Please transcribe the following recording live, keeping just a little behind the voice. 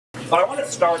I want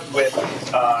to start with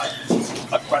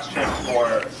a question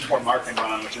for Mark and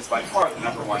Ron, which is by far the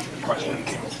number one question.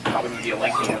 Probably going to be a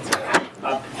lengthy answer.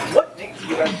 What makes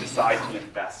you guys decide to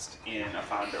invest in a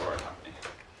founder or a company?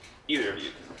 Either of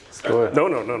you can start. Go ahead.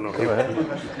 No. Go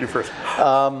ahead. You first.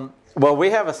 Well, we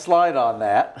have a slide on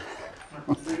that.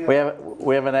 We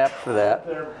have an app for that.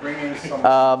 They're bringing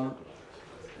some.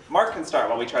 Mark can start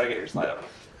while we try to get your slide up.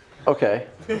 Okay.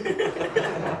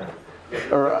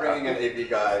 We're bringing in AV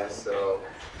guys, so.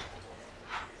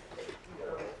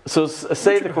 So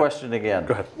say the question again.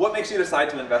 Go ahead. What makes you decide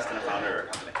to invest in a founder or a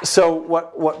company? So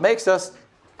what makes us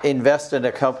invest in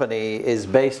a company is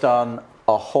based on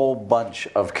a whole bunch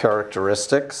of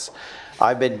characteristics.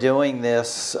 I've been doing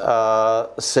this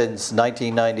since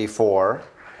 1994,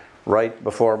 right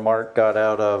before Mark got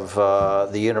out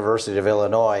of the University of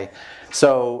Illinois.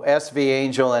 So SV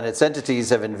Angel and its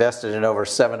entities have invested in over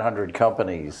 700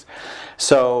 companies.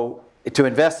 So to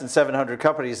invest in 700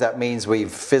 companies, that means we've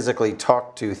physically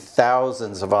talked to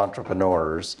thousands of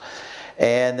entrepreneurs.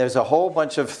 And there's a whole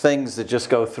bunch of things that just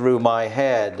go through my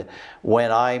head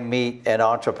when I meet an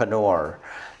entrepreneur.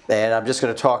 And I'm just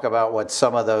going to talk about what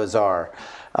some of those are.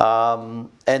 And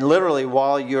literally,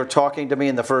 while you're talking to me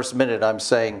in the first minute, I'm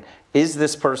saying, is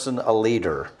this person a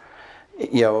leader?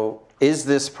 You know, is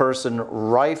this person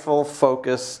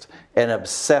rifle-focused and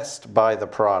obsessed by the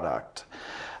product?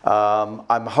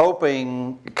 I'm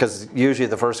hoping, because usually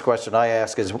the first question I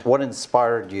ask is, what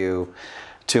inspired you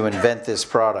to invent this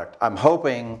product? I'm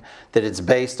hoping that it's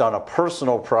based on a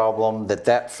personal problem that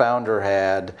that founder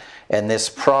had, and this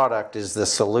product is the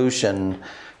solution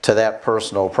to that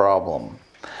personal problem.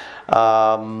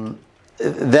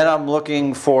 Then I'm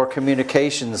looking for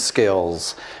communication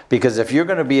skills, because if you're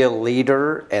going to be a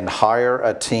leader and hire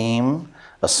a team,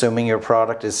 assuming your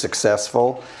product is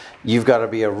successful, you've got to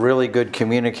be a really good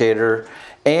communicator,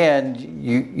 and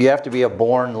you have to be a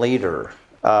born leader.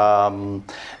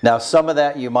 Now, some of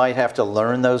that you might have to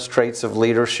learn those traits of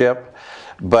leadership,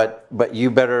 but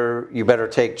you better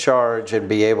take charge and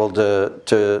be able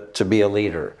to be a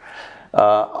leader.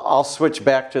 I'll switch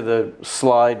back to the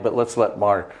slide, but let's let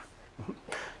Mark.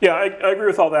 Yeah, I agree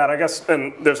with all that. I guess,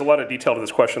 and there's a lot of detail to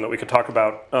this question that we could talk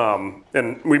about,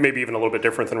 and we may be even a little bit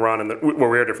different than Ron, and where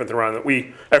we are different than Ron, that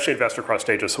we actually invest across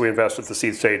stages. So we invest at the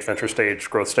seed stage, venture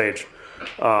stage, growth stage,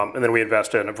 and then we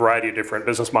invest in a variety of different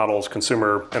business models,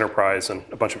 consumer, enterprise, and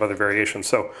a bunch of other variations.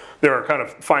 So there are kind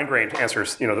of fine-grained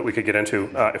answers, that we could get into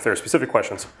if there are specific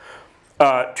questions.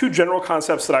 Two general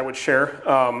concepts that I would share.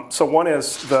 So one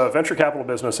is the venture capital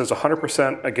business is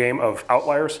 100% a game of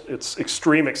outliers. It's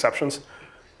extreme exceptions.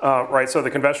 Right, so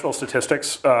the conventional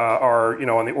statistics are,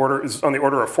 on the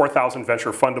order of 4,000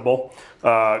 venture fundable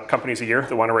companies a year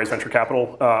that want to raise venture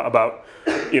capital. About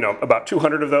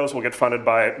 200 of those will get funded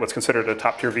by what's considered a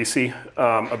top tier VC.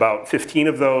 About 15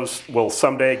 of those will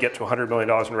someday get to $100 million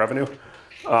in revenue,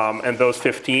 and those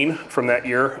 15 from that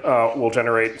year will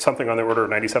generate something on the order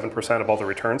of 97% of all the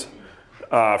returns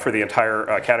for the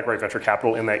entire category of venture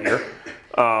capital in that year.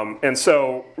 And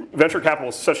so venture capital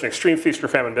is such an extreme feast or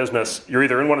famine business. You're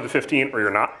either in one of the 15 or you're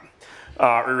not,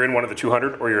 or you're in one of the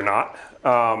 200 or you're not.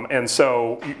 And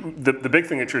so the big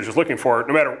thing that you're just looking for,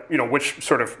 no matter which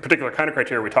sort of particular kind of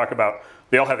criteria we talk about,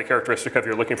 they all have the characteristic of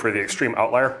you're looking for the extreme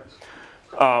outlier.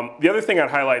 The other thing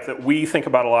I'd highlight that we think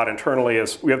about a lot internally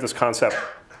is we have this concept,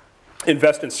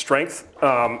 invest in strength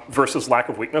versus lack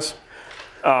of weakness.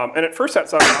 And at first that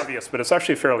sounds obvious, but it's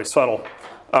actually fairly subtle.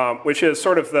 Which is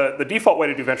sort of the default way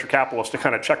to do venture capital is to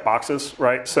kind of check boxes,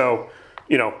 right? So,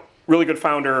 really good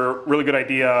founder, really good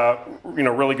idea,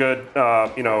 really good,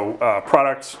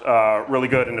 products, really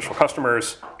good initial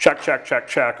customers. Check, check, check,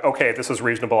 check. Okay, this is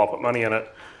reasonable. I'll put money in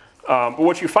it. But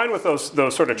what you find with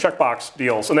those sort of checkbox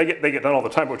deals, and they get done all the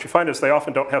time. But what you find is they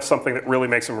often don't have something that really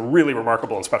makes them really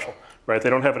remarkable and special, right? They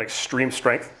don't have an extreme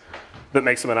strength that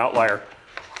makes them an outlier.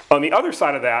 On the other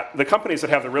side of that, the companies that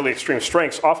have the really extreme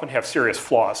strengths often have serious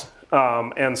flaws.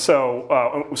 And so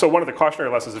one of the cautionary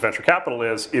lessons of venture capital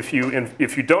is if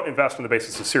you don't invest on the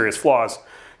basis of serious flaws,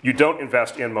 you don't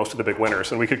invest in most of the big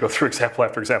winners. And we could go through example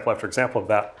after example after example of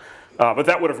that. But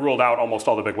that would have ruled out almost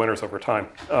all the big winners over time.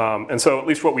 And so at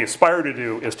least what we aspire to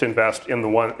do is to invest in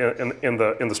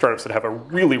the startups that have a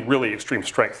really, really extreme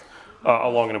strength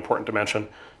along an important dimension,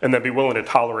 and then be willing to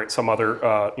tolerate some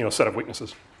other set of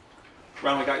weaknesses.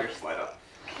 Ron, we got your slide up.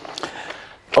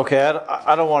 Okay,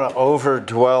 I don't want to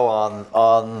over-dwell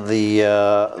on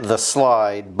the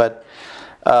slide, but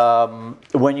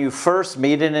when you first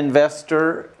meet an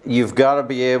investor, you've got to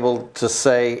be able to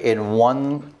say in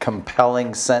one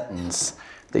compelling sentence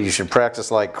that you should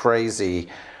practice like crazy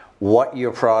what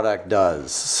your product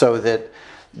does, so that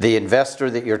the investor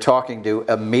that you're talking to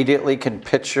immediately can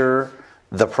picture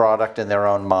the product in their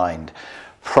own mind.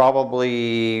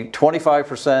 Probably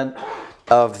 25%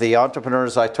 of the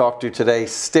entrepreneurs I talk to today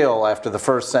still, after the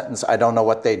first sentence, I don't know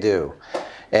what they do.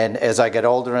 And as I get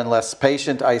older and less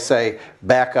patient, I say,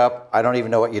 back up, I don't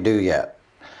even know what you do yet.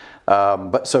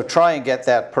 So try and get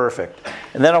that perfect.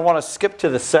 And then I want to skip to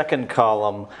the second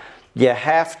column. You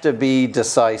have to be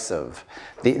decisive.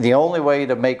 The only way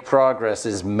to make progress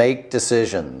is make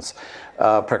decisions.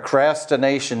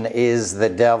 Procrastination is the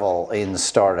devil in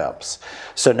startups.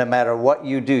 So no matter what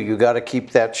you do, you got to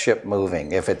keep that ship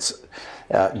moving. If it's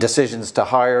decisions to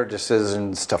hire,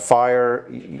 decisions to fire,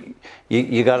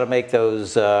 you got to make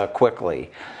those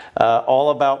quickly.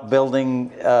 All about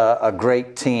building a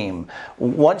great team.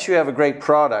 Once you have a great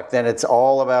product, then it's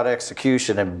all about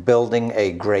execution and building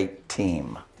a great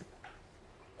team.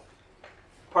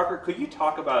 Parker, could you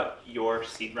talk about your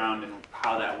seed round and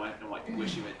how that went and what you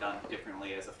wish you had done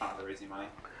differently as a founder raising money?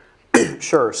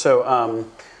 Sure. So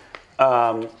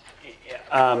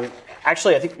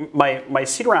actually, I think my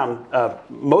seed round,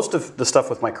 most of the stuff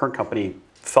with my current company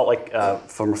felt like,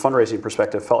 from a fundraising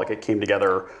perspective, felt like it came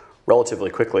together relatively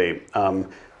quickly.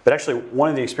 But actually, one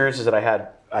of the experiences that I had,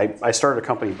 I started a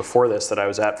company before this that I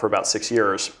was at for about 6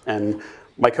 years. And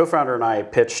my co-founder and I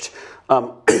pitched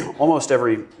almost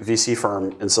every VC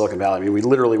firm in Silicon Valley. I mean, we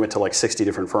literally went to like 60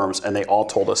 different firms, and they all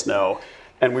told us no.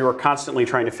 And we were constantly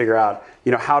trying to figure out,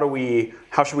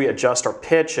 how should we adjust our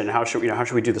pitch, and how should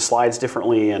we do the slides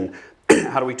differently, and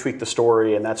how do we tweak the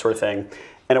story, and that sort of thing.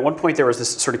 And at one point, there was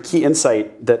this sort of key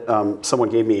insight that someone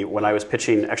gave me when I was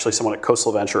pitching, actually someone at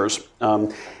Coastal Ventures.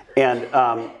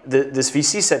 This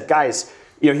VC said, guys,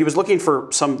 he was looking for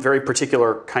some very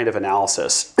particular kind of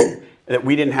analysis that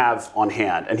we didn't have on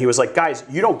hand. And he was like, guys,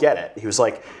 you don't get it. He was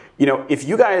like, if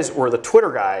you guys were the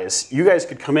Twitter guys, you guys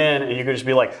could come in and you could just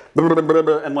be like, blah, blah, blah,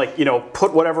 blah, and like,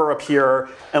 put whatever up here,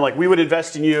 and like, we would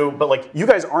invest in you, but like, you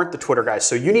guys aren't the Twitter guys,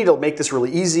 so you need to make this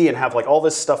really easy and have like all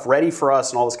this stuff ready for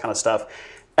us and all this kind of stuff.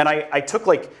 And I took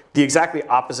like the exactly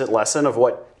opposite lesson of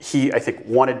what he, I think,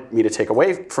 wanted me to take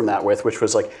away from that with, which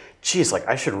was like, geez, like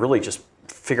I should really just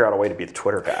figure out a way to be the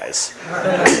Twitter guys.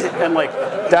 And like,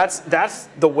 that's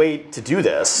the way to do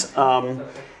this.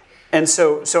 And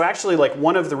so actually, like,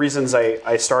 one of the reasons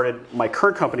I started my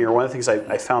current company, or one of the things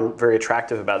I found very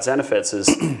attractive about Zenefits, is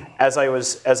as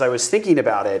I was thinking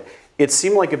about it, it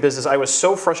seemed like a business. I was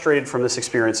so frustrated from this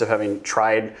experience of having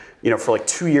tried, for like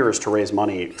 2 years to raise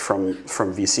money from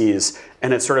VCs,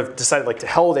 and it sort of decided, like, to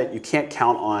hell with it. You can't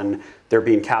count on there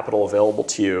being capital available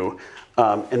to you.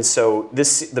 And so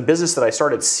the business that I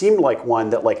started seemed like one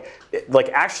that like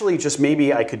actually just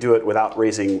maybe I could do it without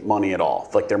raising money at all.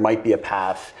 Like there might be a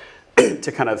path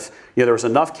to kind of, there was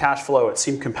enough cash flow, it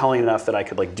seemed compelling enough that I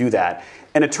could like do that.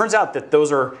 And it turns out that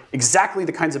those are exactly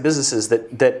the kinds of businesses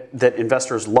that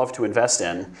investors love to invest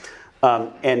in.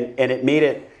 And it made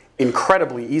it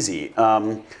incredibly easy.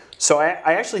 So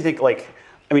I actually think, like,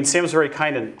 I mean, Sam was very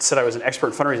kind and said I was an expert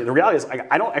in fundraising. The reality is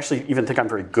I don't actually even think I'm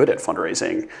very good at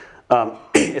fundraising.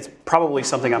 It's probably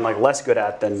something I'm like less good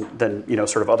at than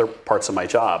sort of other parts of my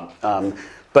job.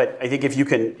 But I think if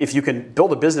you can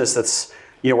build a business that's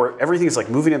where everything is like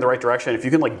moving in the right direction, if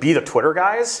you can like be the Twitter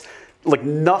guys, like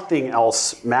nothing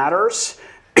else matters.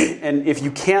 And if you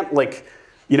can't like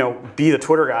be the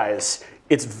Twitter guys,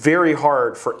 it's very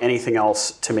hard for anything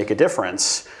else to make a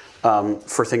difference,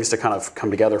 for things to kind of come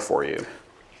together for you.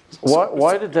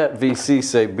 Why did that VC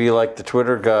say be like the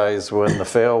Twitter guys when the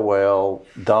fail whale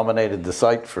dominated the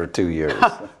site for 2 years?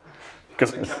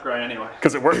 Because it kept growing anyway.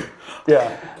 Because it worked.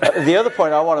 Yeah. The other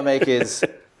point I want to make is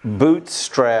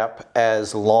bootstrap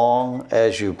as long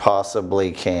as you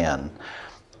possibly can.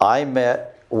 I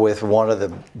met with one of the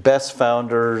best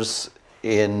founders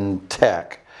in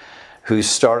tech who's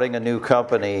starting a new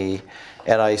company,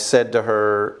 and I said to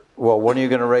her, well, when are you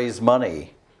going to raise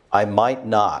money? I might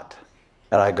not.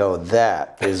 And I go,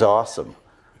 that is awesome.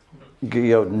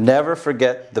 Never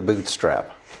forget the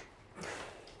bootstrap.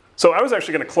 So I was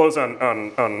actually going to close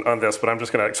on this, but I'm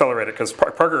just going to accelerate it because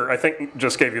Parker, I think,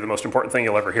 just gave you the most important thing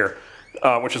you'll ever hear,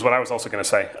 which is what I was also going to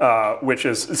say, which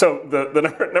is, so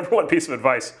the number one piece of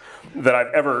advice that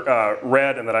I've ever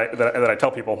read and that I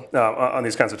tell people on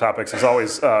these kinds of topics is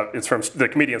always, it's from the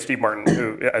comedian Steve Martin,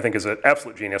 who I think is an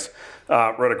absolute genius,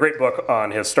 wrote a great book on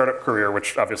his startup career,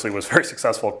 which obviously was very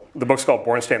successful. The book's called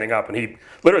Born Standing Up, and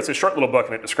it's a short little book,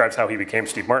 and it describes how he became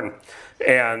Steve Martin.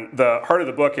 And the heart of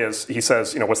the book is, he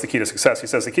says, what's the key to success? He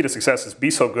says the key to success is be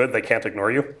so good they can't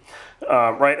ignore you,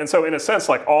 right? And so in a sense,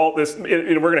 like all this,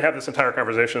 we're going to have this entire entire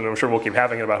conversation, and I'm sure we'll keep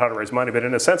having it about how to raise money, but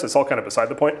in a sense, it's all kind of beside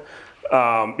the point.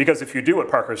 Because if you do what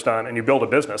Parker's done and you build a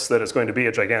business that is going to be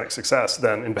a gigantic success,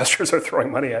 then investors are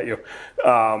throwing money at you.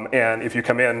 And if you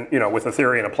come in, with a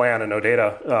theory and a plan and no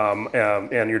data,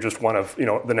 and you're just one of,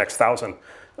 the next 1,000,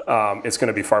 it's going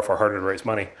to be far, far harder to raise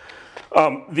money.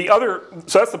 So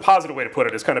that's the positive way to put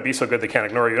it, is kind of be so good they can't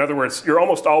ignore you. In other words, you're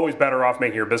almost always better off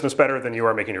making your business better than you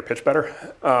are making your pitch better.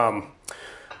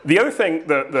 The other thing,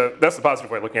 that's the positive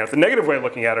way of looking at it. The negative way of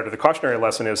looking at it, or the cautionary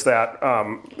lesson, is that,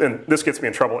 and this gets me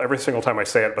in trouble every single time I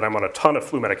say it, but I'm on a ton of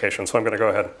flu medication, so I'm going to go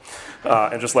ahead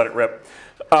and just let it rip.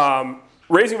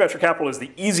 Raising venture capital is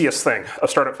the easiest thing a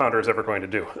startup founder is ever going to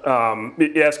do.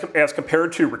 As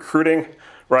compared to recruiting,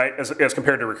 right, as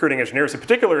compared to recruiting engineers, in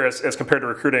particular as compared to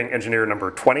recruiting engineer number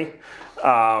 20,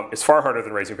 it's far harder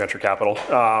than raising venture capital.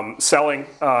 Selling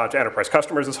to enterprise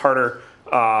customers is harder.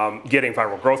 Getting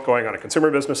viral growth going on a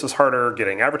consumer business is harder.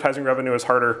 Getting advertising revenue is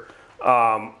harder.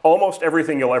 Almost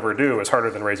everything you'll ever do is harder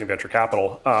than raising venture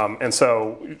capital. And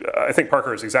so I think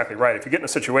Parker is exactly right. If you get in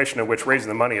a situation in which raising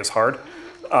the money is hard,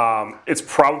 it's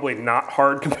probably not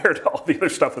hard compared to all the other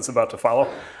stuff that's about to follow.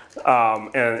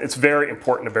 And it's very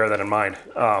important to bear that in mind.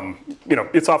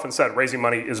 It's often said raising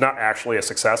money is not actually a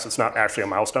success. It's not actually a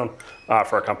milestone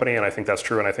for a company, and I think that's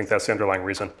true, and I think that's the underlying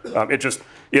reason.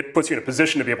 It puts you in a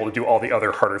position to be able to do all the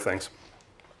other harder things.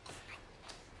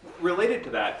 Related to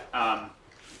that,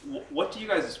 what do you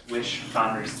guys wish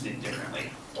founders did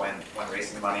differently when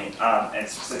raising money? And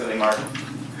specifically, Mark,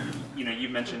 you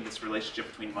mentioned this relationship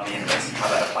between money and risk and how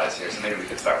that applies here, so maybe we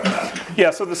could start with that.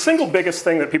 Yeah, so the single biggest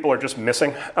thing that people are just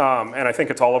missing, and I think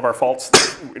it's all of our faults,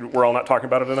 we're all not talking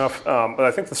about it enough, but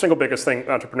I think the single biggest thing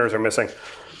entrepreneurs are missing,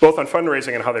 both on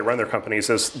fundraising and how they run their companies,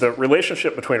 is the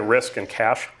relationship between risk and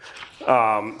cash.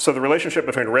 So the relationship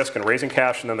between risk and raising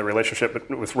cash, and then the relationship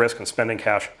with risk and spending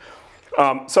cash.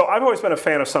 So I've always been a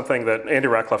fan of something that Andy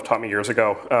Ratcliffe taught me years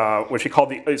ago, which he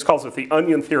calls it the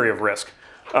onion theory of risk.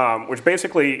 Which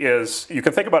basically is, you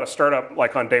can think about a startup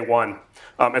like on day one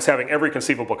as having every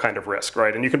conceivable kind of risk,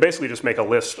 right? And you can basically just make a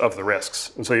list of the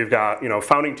risks. And so you've got,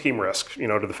 founding team risk.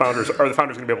 Are the founders going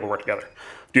to be able to work together?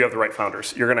 Do you have the right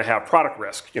founders? You're going to have product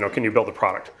risk. Can you build a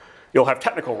product? You'll have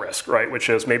technical risk, right? Which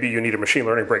is maybe you need a machine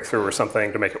learning breakthrough or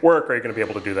something to make it work. Are you going to be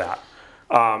able to do that?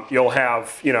 You'll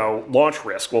have, launch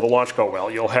risk. Will the launch go well?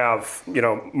 You'll have,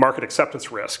 market acceptance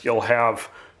risk. You'll have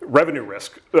revenue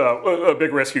risk. A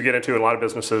big risk you get into in a lot of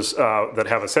businesses that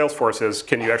have a sales force is,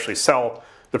 can you actually sell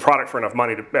the product for enough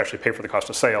money to actually pay for the cost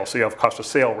of sale? So you have cost of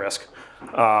sale risk.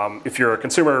 If you're a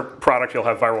consumer product, you'll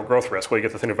have viral growth risk. Well, you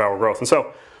get the thing of viral growth. And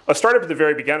so a startup at the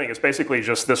very beginning is basically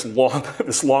just this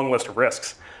long list of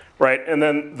risks, right? And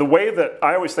then the way that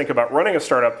I always think about running a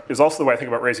startup is also the way I think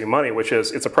about raising money, which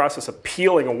is it's a process of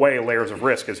peeling away layers of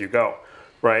risk as you go.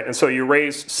 Right, and so you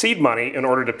raise seed money in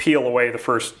order to peel away the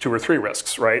first 2 or 3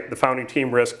 risks, right? The founding team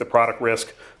risk, the product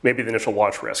risk, maybe the initial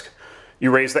launch risk.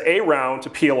 You raise the A round to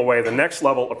peel away the next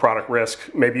level of product risk.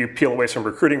 Maybe you peel away some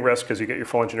recruiting risk because you get your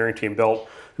full engineering team built.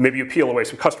 Maybe you peel away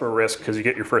some customer risk because you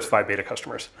get your first 5 beta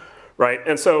customers, right?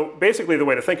 And so basically the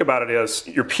way to think about it is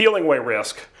you're peeling away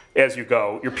risk as you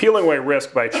go. You're peeling away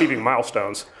risk by achieving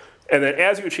milestones. And then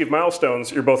as you achieve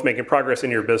milestones, you're both making progress in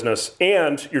your business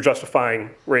and you're justifying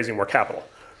raising more capital,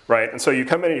 right? And so you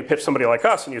come in and you pitch somebody like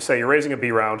us and you say you're raising a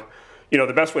B round.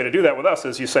 The best way to do that with us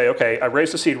is you say, okay, I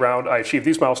raised a seed round, I achieved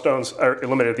these milestones, I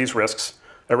eliminated these risks.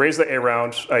 I raised the A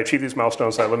round, I achieved these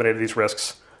milestones, I eliminated these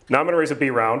risks. Now I'm going to raise a B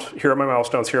round. Here are my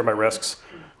milestones, here are my risks.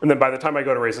 And then by the time I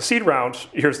go to raise a seed round,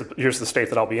 here's the state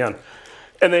that I'll be in.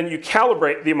 And then you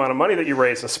calibrate the amount of money that you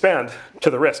raise and spend to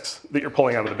the risks that you're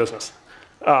pulling out of the business.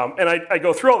 And I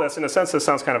go through all this, in a sense this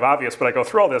sounds kind of obvious, but I go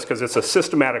through all this because it's a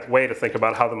systematic way to think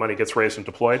about how the money gets raised and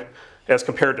deployed, as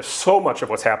compared to so much of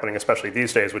what's happening, especially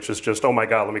these days, which is just, oh my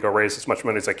God, let me go raise as much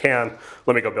money as I can,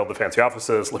 let me go build the fancy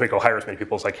offices, let me go hire as many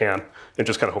people as I can, and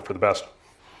just kind of hope for the best.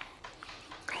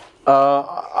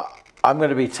 I'm going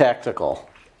to be tactical.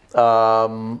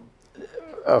 For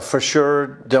sure,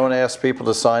 don't ask people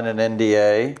to sign an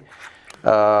NDA.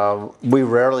 We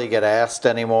rarely get asked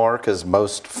anymore because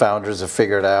most founders have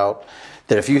figured out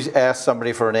that if you ask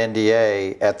somebody for an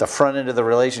NDA at the front end of the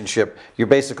relationship, you're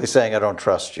basically saying, I don't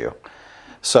trust you.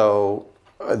 So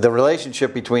the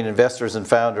relationship between investors and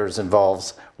founders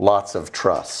involves lots of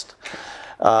trust.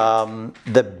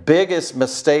 The biggest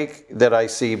mistake that I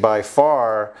see by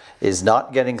far is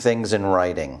not getting things in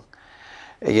writing.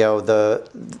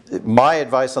 My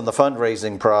advice on the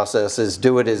fundraising process is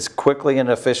do it as quickly and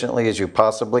efficiently as you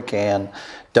possibly can.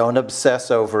 Don't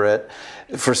obsess over it.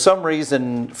 For some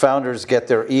reason, founders get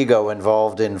their ego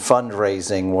involved in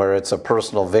fundraising where it's a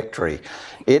personal victory.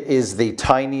 It is the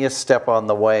tiniest step on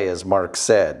the way, as Mark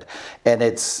said, and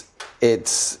it's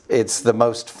the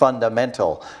most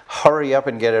fundamental. Hurry up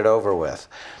and get it over with.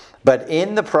 But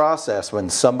in the process,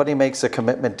 when somebody makes a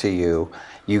commitment to you,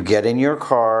 you get in your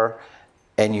car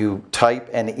and you type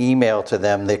an email to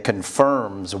them that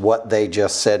confirms what they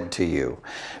just said to you.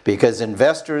 Because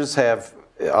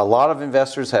a lot of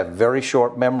investors have very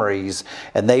short memories,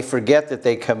 and they forget that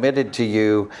they committed to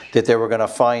you that they were going to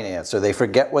finance, or they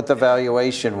forget what the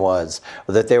valuation was,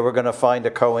 or that they were going to find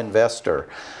a co-investor.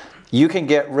 You can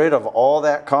get rid of all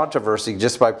that controversy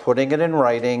just by putting it in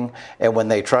writing, and when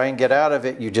they try and get out of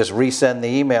it, you just resend the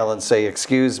email and say,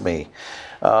 excuse me.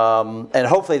 And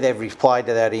hopefully they've replied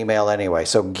to that email anyway,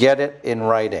 so get it in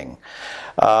writing.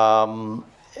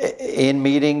 In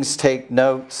meetings, take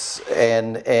notes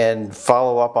and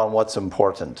follow up on what's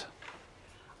important.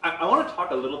 I want to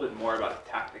talk a little bit more about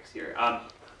tactics here.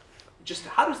 Just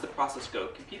how does the process go?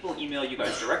 Can people email you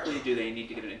guys directly? Do they need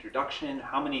to get an introduction?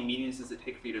 How many meetings does it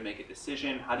take for you to make a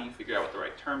decision? How do you figure out what the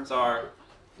right terms are?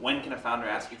 When can a founder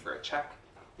ask you for a check?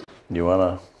 You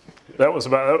wanna? That was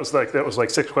like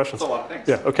 6 questions. That's a lot of things.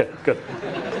 Yeah. Okay. Good.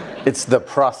 It's the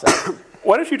process.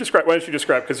 Why don't you describe?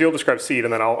 Because you'll describe seed,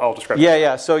 and then I'll describe.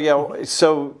 Yeah. So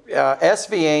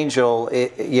SV Angel,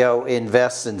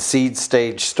 invests in seed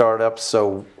stage startups.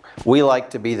 So we like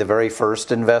to be the very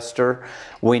first investor.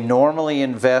 We normally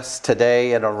invest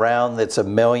today in a round that's $1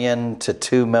 million to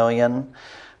 $2 million.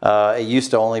 It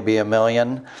used to only be $1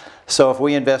 million. So if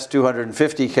we invest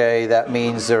 $250K, that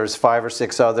means there's 5 or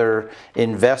 6 other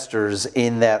investors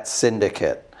in that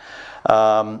syndicate.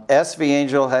 SV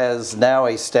Angel has now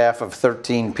a staff of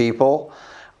 13 people.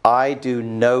 I do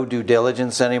no due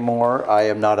diligence anymore. I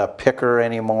am not a picker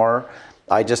anymore.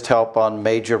 I just help on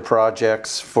major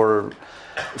projects for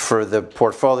the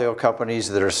portfolio companies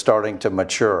that are starting to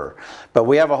mature. But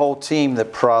we have a whole team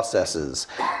that processes.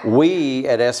 We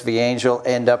at SV Angel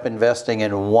end up investing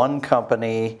in 1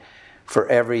 company for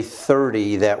every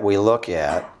 30 that we look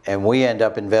at, and we end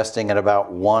up investing in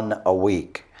about 1 a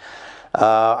week.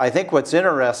 I think what's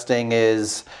interesting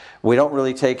is we don't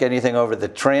really take anything over the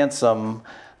transom.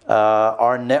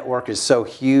 Our network is so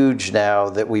huge now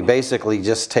that we basically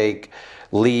just take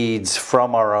leads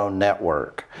from our own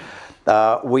network.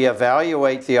 We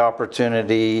evaluate the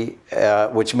opportunity,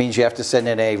 which means you have to send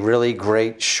in a really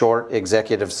great short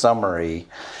executive summary.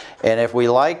 And if we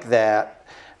like that,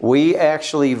 we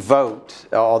actually vote,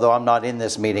 although I'm not in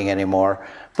this meeting anymore,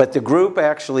 but the group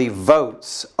actually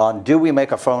votes on, do we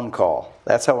make a phone call?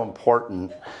 That's how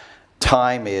important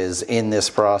time is in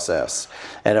this process.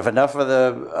 And if enough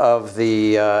of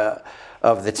the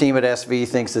team at SV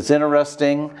thinks it's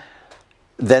interesting,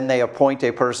 then they appoint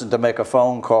a person to make a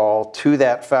phone call to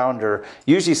that founder,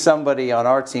 usually somebody on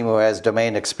our team who has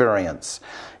domain experience.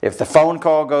 If the phone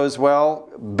call goes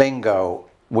well, bingo,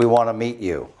 we want to meet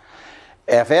you.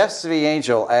 If SV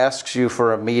Angel asks you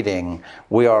for a meeting,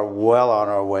 we are well on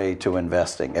our way to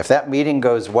investing. If that meeting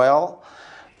goes well,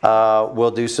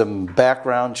 we'll do some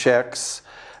background checks,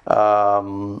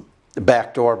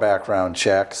 backdoor background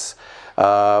checks,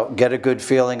 get a good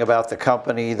feeling about the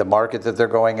company, the market that they're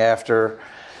going after,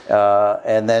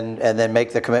 and then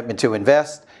make the commitment to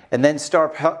invest, and then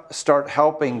start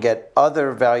helping get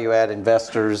other value-add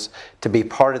investors to be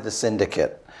part of the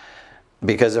syndicate.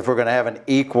 Because if we're going to have an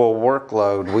equal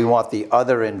workload, we want the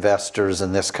other investors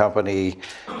in this company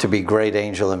to be great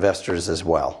angel investors as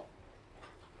well.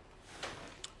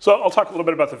 So I'll talk a little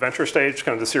bit about the venture stage,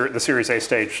 kind of the Series A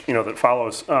stage, that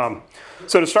follows.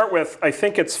 So to start with, I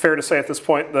think it's fair to say at this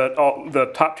point that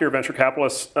the top tier venture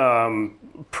capitalists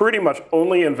pretty much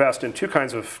only invest in 2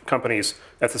 kinds of companies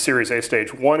at the Series A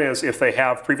stage. One is if they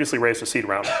have previously raised a seed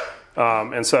round.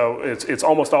 And so it's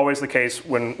almost always the case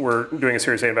when we're doing a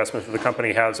Series A investment that the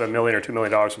company has $1 million or $2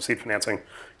 million of seed financing,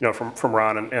 from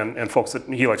Ron and folks that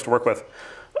he likes to work with.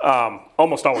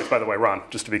 Almost always, by the way, Ron,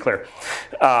 just to be clear,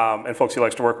 and folks he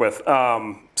likes to work with.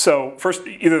 So first,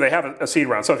 either they have a seed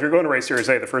round. So if you're going to raise Series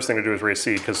A, the first thing to do is raise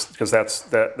seed because that's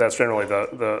generally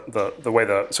the way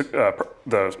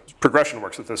the progression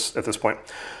works at this point.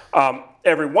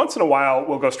 Every once in a while,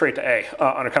 we'll go straight to A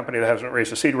on a company that hasn't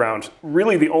raised a seed round.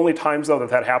 Really, the only times, though,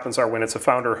 that happens are when it's a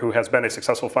founder who has been a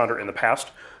successful founder in the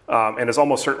past and is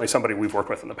almost certainly somebody we've worked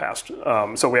with in the past.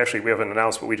 So we haven't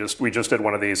announced, but we just did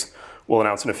one of these. We'll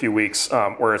announce in a few weeks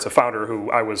where it's a founder who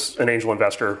I was an angel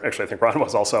investor. Actually, I think Ron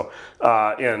was also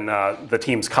in the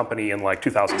team's company in like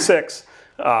 2006.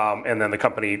 And then the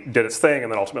company did its thing,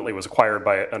 and then ultimately was acquired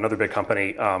by another big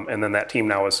company. And then that team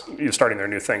now is starting their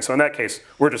new thing. So in that case,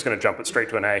 we're just going to jump it straight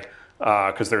to an A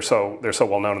because they're so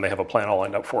well known and they have a plan all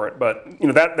lined up for it. But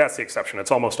that's the exception.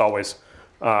 It's almost always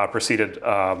preceded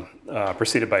by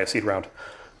a seed round.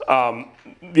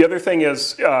 The other thing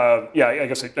is, I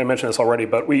guess I mentioned this already,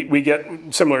 but we get,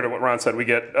 similar to what Ron said, we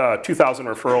get 2,000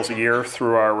 referrals a year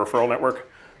through our referral network.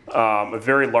 A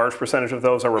very large percentage of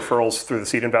those are referrals through the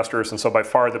seed investors, and so by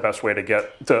far the best way to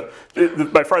get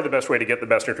the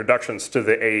best introductions to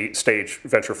the A stage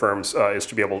venture firms is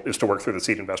to work through the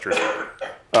seed investors,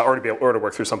 or to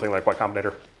work through something like Y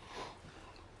Combinator.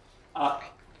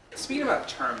 Speaking about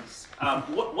terms,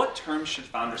 what terms should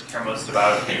founders care most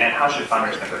about, and how should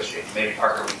founders negotiate? Maybe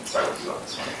Parker, we can start with you on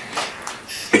this one.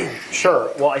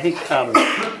 Sure. Well, I think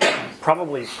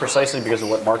probably precisely because of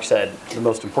what Mark said, the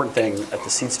most important thing at the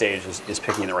seed stage is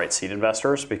picking the right seed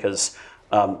investors, because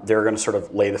they're going to sort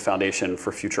of lay the foundation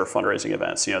for future fundraising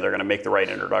events. They're going to make the right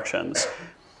introductions.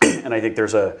 And I think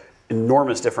there's an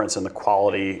enormous difference in the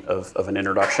quality of an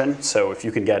introduction. So if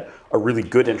you can get a really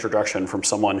good introduction from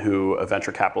someone who a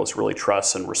venture capitalist really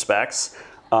trusts and respects,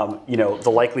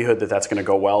 the likelihood that that's going to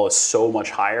go well is so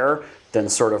much higher than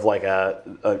sort of like a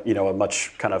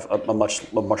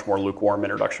much more lukewarm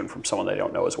introduction from someone they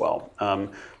don't know as well.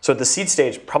 So at the seed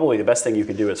stage, probably the best thing you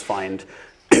can do is find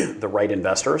the right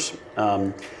investors,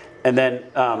 and then.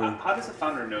 How does a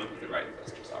founder know who the right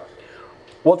investors are?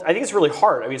 Well, I think it's really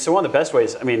hard. So one of the best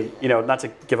ways. Not to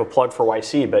give a plug for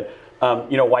YC, but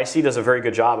YC does a very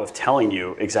good job of telling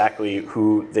you exactly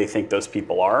who they think those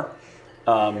people are.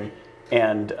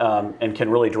 And can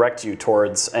really direct you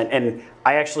towards, and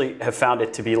I actually have found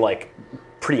it to be like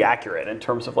pretty accurate in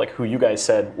terms of like who you guys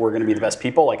said were going to be the best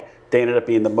people. Like they ended up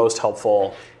being the most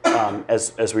helpful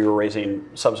as we were raising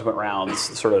subsequent rounds.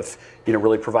 Sort of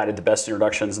really provided the best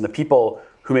introductions, and the people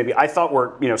who maybe I thought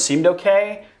were seemed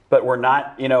okay, but were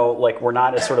not were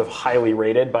not as sort of highly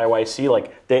rated by YC.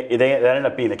 Like that ended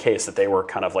up being the case that they were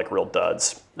kind of like real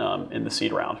duds in the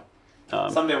seed round.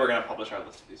 Someday we're going to publish our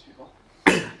list of these people.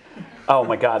 Oh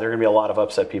my God, there are going to be a lot of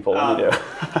upset people when we do.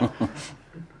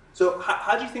 So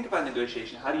how do you think about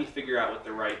negotiation? How do you figure out what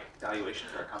the right valuation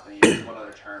for a company is and what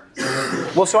other terms?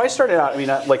 Well, so I started out,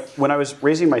 like when I was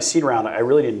raising my seed round, I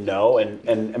really didn't know.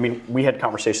 And we had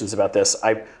conversations about this.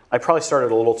 I probably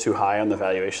started a little too high on the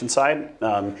valuation side.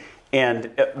 So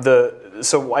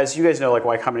as you guys know, like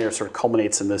Y Combinator sort of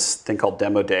culminates in this thing called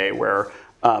Demo Day, where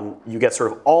you get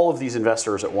sort of all of these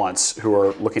investors at once who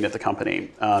are looking at the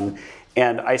company.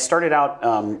 And I started out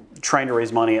trying to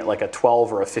raise money at like a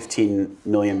 $12 or a $15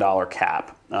 million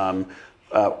cap,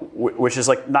 which is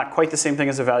like not quite the same thing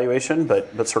as a valuation,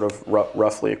 but sort of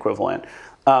roughly equivalent.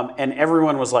 And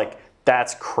everyone was like,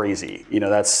 "That's crazy.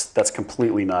 That's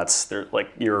completely nuts.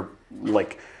 You're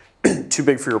like too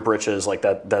big for your britches. Like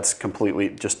that's completely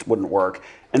just wouldn't work."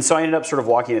 And so I ended up sort of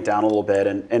walking it down a little bit,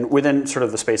 and within sort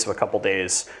of the space of a couple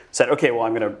days, said, "Okay, well,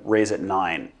 I'm going to raise it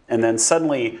 9." And then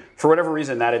suddenly, for whatever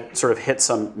reason, that had sort of hit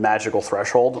some magical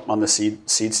threshold on the seed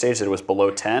stage that it was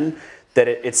below 10. That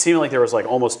it seemed like there was like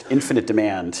almost infinite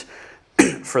demand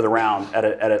for the round at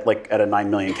a $9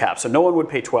 million cap. So no one would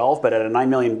pay 12, but at a $9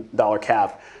 million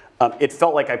cap, it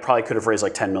felt like I probably could have raised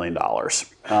like $10 million.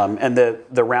 And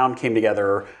the round came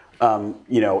together,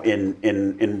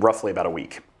 in roughly about a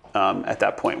week. At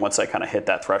that point, once I kind of hit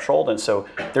that threshold. And so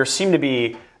there seemed to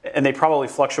be, and they probably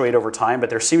fluctuate over time, but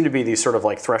there seem to be these sort of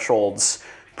like thresholds,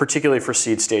 particularly for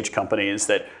seed stage companies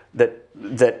that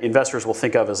investors will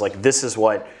think of as like, this is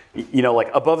what, like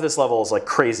above this level is like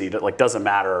crazy, that like doesn't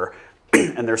matter.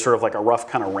 And there's sort of like a rough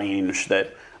kind of range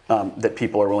that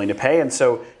people are willing to pay. And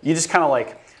so you just kind of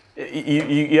like,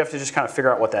 you have to just kind of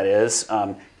figure out what that is,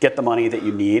 get the money that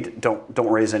you need, don't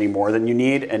raise any more than you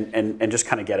need, and just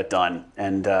kind of get it done.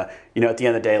 And at the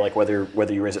end of the day, like whether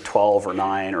you raise at 12 or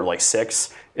 9 or like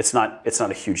 6, it's not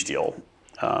a huge deal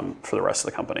for the rest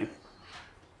of the company.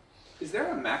 Is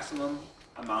there a maximum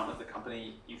amount of the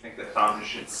company you think that founders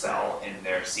should sell in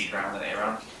their seed round and A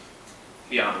round,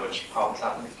 beyond which problems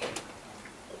happen?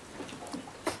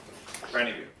 For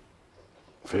any of you.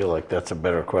 I feel like that's a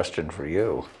better question for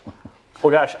you.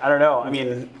 Well, gosh, I don't know. I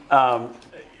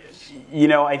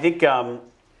think I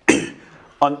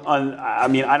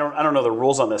don't know the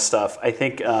rules on this stuff. I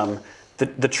think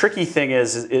the tricky thing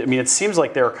is, it seems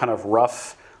like they're kind of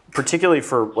rough, particularly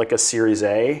for like a Series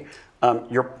A.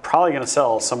 You're probably going to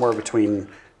sell somewhere between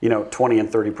 20 and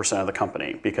 30% of the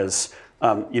company, because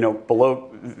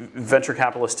below venture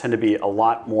capitalists tend to be a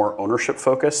lot more ownership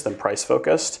focused than price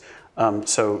focused.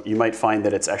 So you might find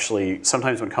that it's actually,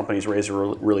 sometimes when companies raise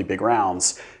really big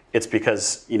rounds, it's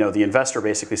because the investor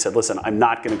basically said, listen, I'm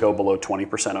not going to go below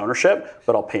 20% ownership,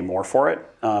 but I'll pay more for it.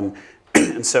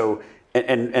 And so,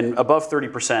 and above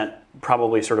 30%,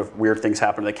 probably sort of weird things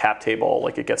happen to the cap table.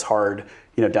 Like it gets hard,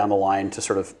 down the line to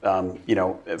sort of,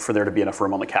 for there to be enough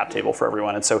room on the cap table for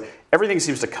everyone. And so everything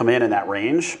seems to come in that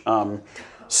range. That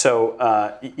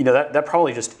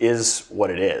probably just is what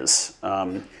it is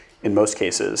in most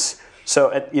cases.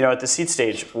 So at the seed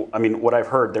stage, I mean, what I've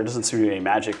heard, there doesn't seem to be any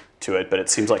magic to it, but it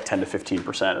seems like 10 to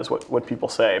 15% is what people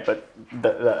say. But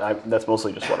that's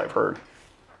mostly just what I've heard.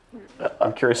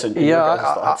 I'm curious in your guys'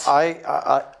 thoughts.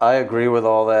 I agree with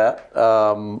all that.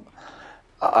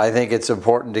 I think it's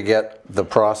important to get the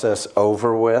process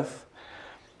over with.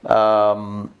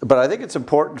 But I think it's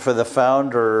important for the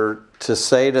founder to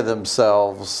say to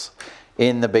themselves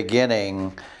in the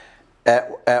beginning,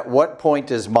 at what point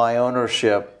does my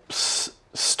ownership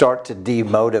start to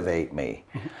demotivate me?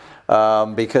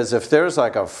 Because if there's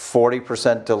like a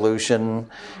 40% dilution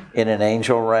in an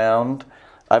angel round,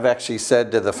 I've actually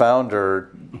said to the founder,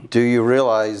 do you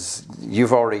realize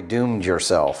you've already doomed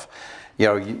yourself?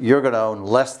 You're going to own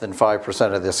less than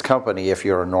 5% of this company if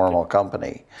you're a normal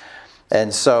company.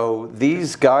 And so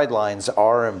these guidelines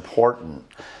are important.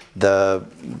 The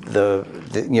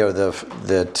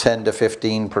 10 to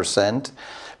 15%,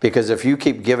 because if you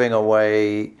keep giving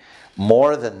away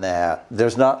more than that,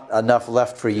 there's not enough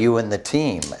left for you and the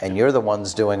team, and you're the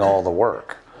ones doing all the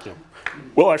work. Yeah.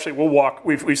 Well, actually, we'll walk.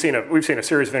 We've seen a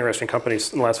series of interesting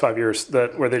companies in the last 5 years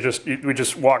we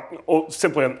just walk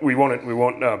simply. We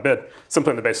won't bid simply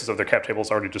on the basis of their cap tables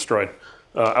already destroyed.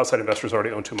 Outside investors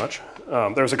already own too much.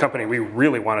 There was a company we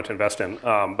really wanted to invest in,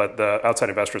 but the outside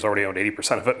investors already owned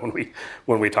 80% of it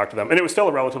when we talked to them. And it was still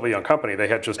a relatively young company. They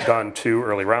had just done 2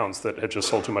 early rounds that had just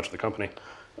sold too much of the company.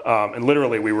 And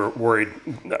literally we were worried,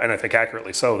 and I think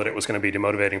accurately so, that it was going to be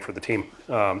demotivating for the team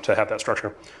to have that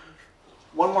structure.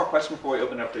 One more question before we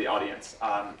open it up to the audience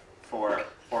for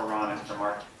Ron and for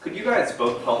Mark. Could you guys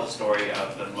both tell the story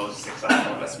of the most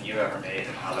successful investment you've ever made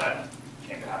and how that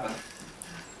came to happen?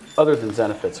 Other than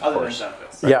Zenefits, of course. Other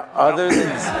than Zenefits. Right? Yeah, other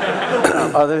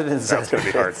than That's going to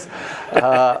be hard.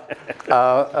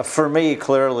 for me,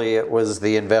 clearly, it was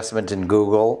the investment in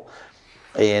Google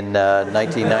in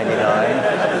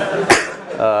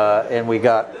 1999, and we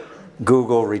got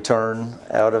Google return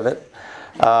out of it.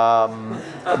 But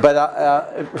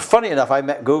funny enough, I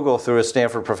met Google through a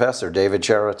Stanford professor, David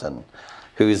Cheriton,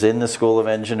 who's in the School of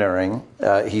Engineering.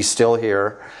 He's still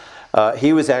here.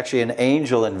 He was actually an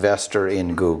angel investor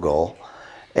in Google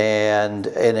and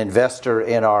an investor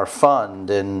in our fund.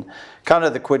 And kind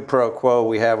of the quid pro quo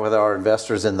we have with our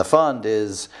investors in the fund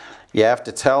is you have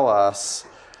to tell us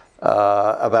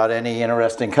about any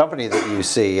interesting company that you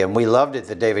see. And we loved it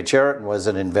that David Cheriton was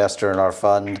an investor in our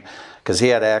fund because he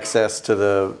had access to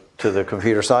the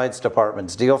computer science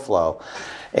department's deal flow.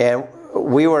 And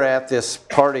we were at this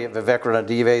party at Vivek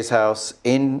Ranadive's house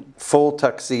in full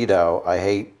tuxedo. I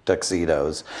hate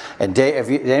tuxedos. And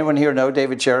did anyone here know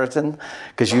David Cheriton?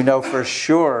 Because you know for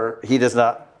sure he does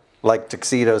not like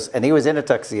tuxedos, and he was in a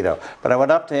tuxedo. But I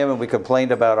went up to him and we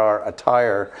complained about our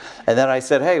attire. And then I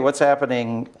said, hey, what's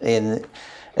happening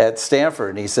at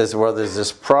Stanford? And he says, well, there's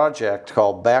this project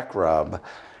called Backrub,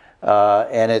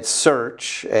 and it's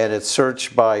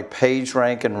search by page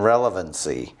rank and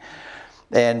relevancy.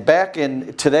 And back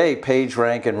in today, page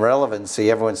rank and relevancy,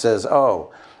 everyone says,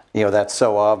 oh, that's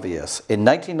so obvious. In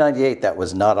 1998, that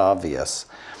was not obvious.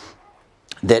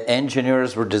 That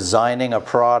engineers were designing a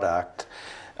product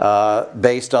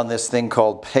based on this thing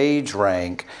called page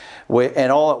rank.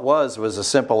 And all it was a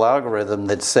simple algorithm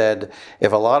that said,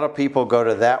 if a lot of people go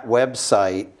to that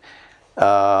website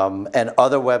and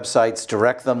other websites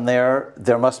direct them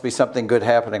there must be something good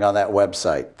happening on that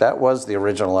website. That was the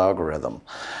original algorithm.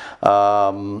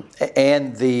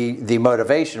 And the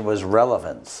motivation was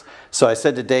relevance. So I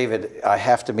said to David, I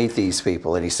have to meet these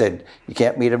people. And he said, you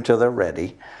can't meet them till they're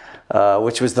ready,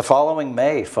 which was the following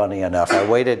May, funny enough.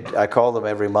 I called them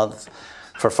every month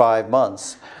for 5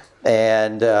 months,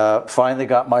 and finally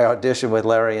got my audition with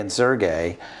Larry and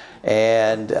Sergey.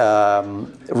 And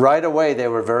right away, they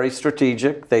were very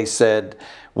strategic. They said,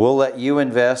 we'll let you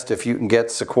invest if you can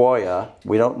get Sequoia.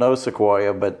 We don't know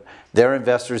Sequoia, but they're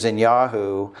investors in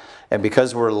Yahoo, and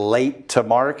because we're late to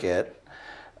market,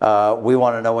 we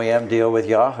want an OEM deal with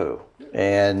Yahoo.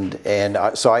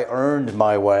 So I earned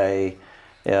my way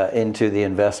into the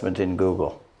investment in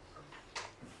Google.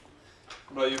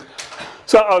 What about you?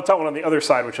 So I'll tell one on the other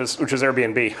side, which is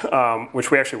Airbnb,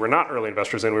 which we actually were not early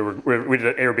investors in. We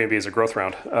did Airbnb as a growth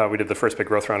round. We did the first big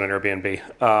growth round in Airbnb,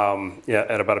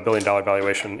 at about $1 billion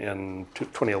valuation in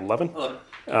 2011.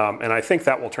 And I think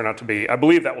that will turn out to be, I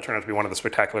believe that will turn out to be one of the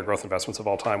spectacular growth investments of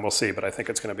all time. We'll see, but I think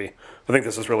it's going to be, I think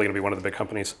this is really going to be one of the big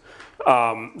companies.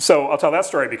 So I'll tell that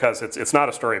story because it's not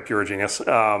a story of pure genius.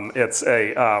 It's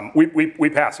a, we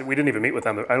passed it. We didn't even meet with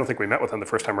them. I don't think we met with them the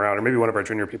first time around, or maybe one of our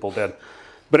junior people did.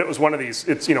 But it was one of these,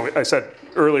 it's, I said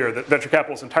earlier that venture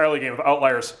capital is entirely a game of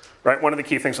outliers, right? One of the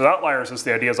key things with outliers is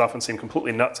the ideas often seem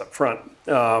completely nuts up front.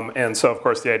 And so, of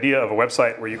course, the idea of a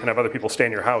website where you can have other people stay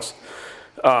in your house,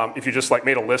 if you just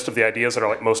made a list of the ideas that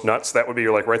are most nuts, that would be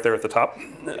right there at the top.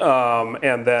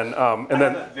 And then I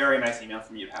have a very nice email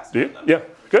from you to pass. Yeah,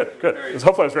 good.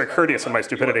 Hopefully I was very courteous in my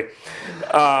stupidity.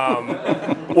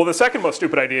 Well, the second most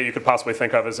stupid idea you could possibly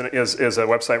think of is a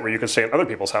website where you could stay in other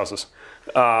people's houses.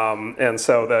 And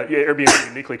so the Airbnb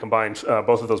uniquely combines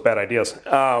both of those bad ideas.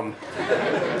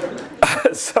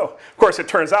 So, of course, it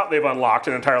turns out they've unlocked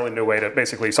an entirely new way to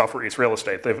basically software eats real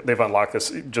estate. They've unlocked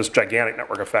this just gigantic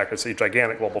network effect. It's a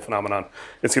gigantic global phenomenon.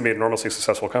 It's going to be an enormously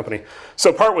successful company.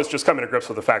 So part was just coming to grips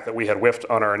with the fact that we had whiffed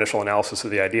on our initial analysis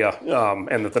of the idea,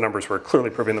 and that the numbers were clearly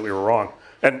proving that we were wrong.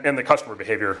 And the customer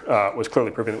behavior was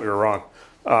clearly proving that we were wrong.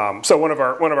 So one of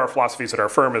our philosophies at our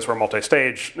firm is we're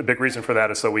multi-stage. The big reason for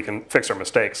that is so we can fix our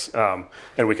mistakes, and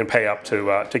we can pay up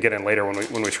to get in later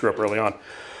when we screw up early on.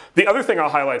 The other thing I'll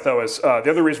highlight, though, is the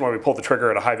other reason why we pulled the trigger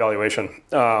at a high valuation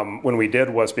when we did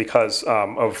was because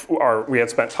we had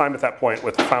spent time at that point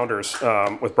with the founders,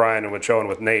 with Brian and with Joe and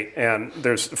with Nate. And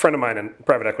there's a friend of mine in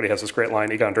private equity has this great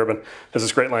line, Egon Durbin has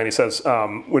this great line. He says,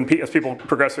 as people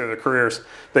progress through their careers,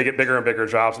 they get bigger and bigger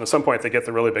jobs. And at some point, they get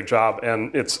the really big job.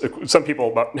 And some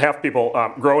people, about half people,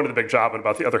 grow into the big job, and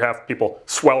about the other half people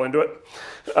swell into it.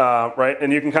 Right?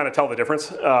 And you can kind of tell the difference.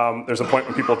 There's a point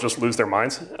when people just lose their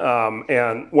minds.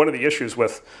 And one of the issues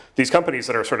with these companies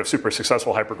that are sort of super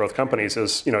successful hyper-growth companies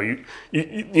is, this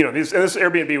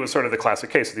Airbnb was sort of the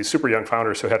classic case of these super young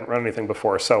founders who hadn't run anything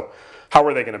before. So how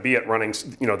are they going to be at running,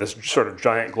 this sort of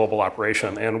giant global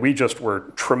operation? And we just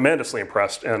were tremendously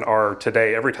impressed, and are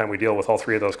today, every time we deal with all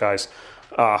three of those guys,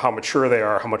 how mature they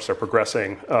are, how much they're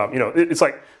progressing. It's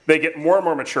like they get more and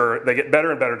more mature, they get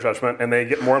better and better judgment, and they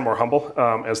get more and more humble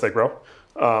as they grow.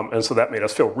 And so that made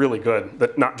us feel really good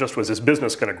that not just was this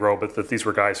business going to grow, but that these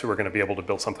were guys who were going to be able to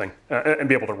build something and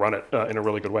be able to run it in a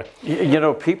really good way.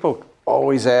 People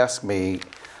always ask me,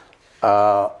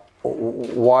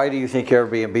 why do you think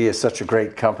Airbnb is such a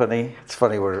great company? It's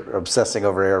funny, we're obsessing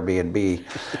over Airbnb.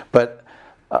 But,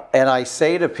 and I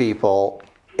say to people,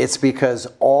 it's because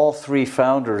all three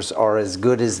founders are as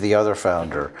good as the other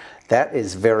founder. That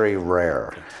is very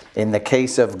rare. In the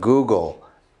case of Google,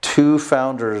 two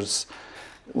founders,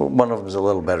 one of them is a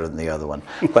little better than the other one,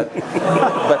 but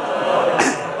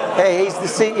hey, he's the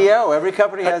CEO. Every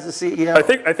company has a CEO.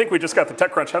 I think we just got the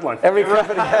TechCrunch headline. Every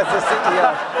company has a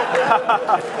CEO.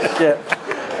 Yeah.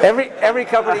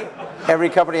 Every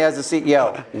company has a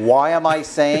CEO. Why am I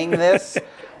saying this?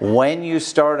 When you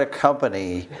start a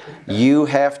company, you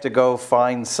have to go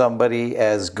find somebody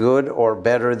as good or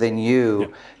better than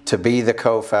you to be the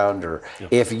co-founder.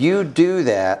 If you do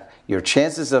that, your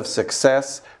chances of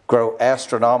success grow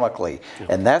astronomically.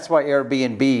 And that's why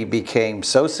Airbnb became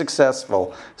so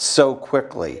successful so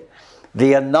quickly.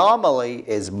 The anomaly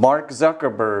is Mark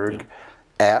Zuckerberg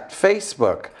at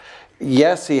Facebook.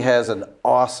 Yes, he has an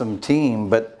awesome team,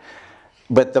 but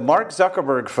the Mark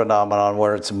Zuckerberg phenomenon,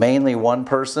 where it's mainly one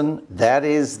person, that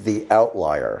is the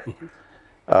outlier.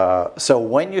 So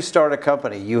when you start a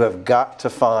company, you have got to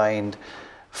find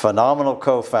phenomenal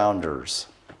co-founders.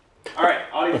 All right,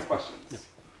 audience questions.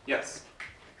 Yes.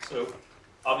 So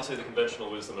obviously the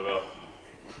conventional wisdom about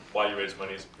why you raise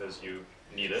money is because you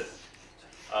need it.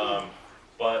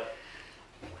 But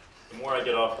the more I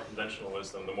get off the conventional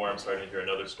wisdom, the more I'm starting to hear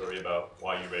another story about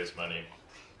why you raise money.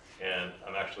 And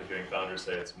I'm actually hearing founders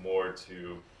say it's more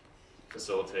to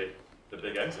facilitate the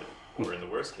big exit, or in the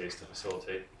worst case, to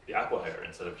facilitate the acqui-hire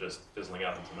instead of just fizzling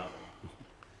out into nothing. To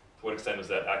what extent is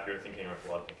that accurate thinking or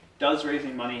flawed thinking? Does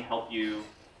raising money help you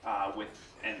with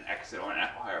an exit or an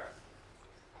acqui-hire?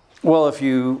 Well, if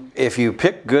you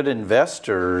pick good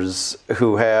investors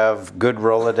who have good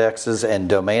Rolodexes and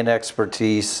domain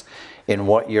expertise in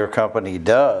what your company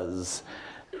does,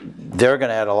 they're going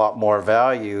to add a lot more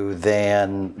value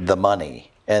than the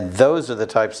money. And those are the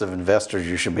types of investors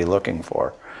you should be looking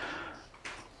for.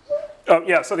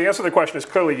 Yeah, so the answer to the question is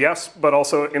clearly yes, but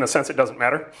also in a sense it doesn't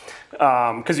matter,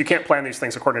 because you can't plan these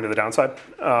things according to the downside.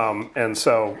 And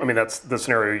so, I mean, that's the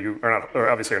scenario you are not, or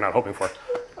obviously are not hoping for.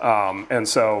 And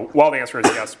so while the answer is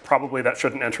yes, probably that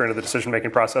shouldn't enter into the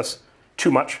decision-making process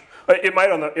too much. It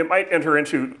might enter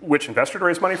into which investor to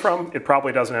raise money from. It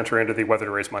probably doesn't enter into the whether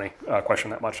to raise money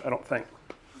question that much, I don't think.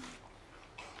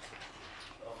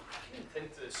 You tend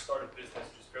to start a business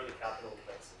which is fairly capital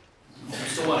intensive. You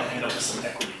still want to end up with some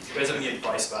equity. Do you guys have any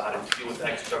advice about how to deal with that?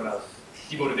 You're talking about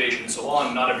demotivation and so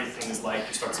on. Not everything is like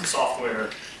you start some software,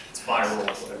 it's viral,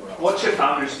 or whatever else. What should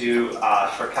founders do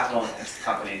for capital-intensive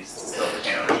companies to still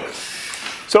retain ownership?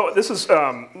 So this is,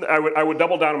 I would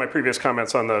double down on my previous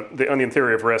comments on the onion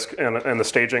theory of risk and the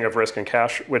staging of risk and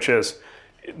cash, which is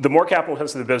the more capital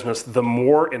intensive the business, the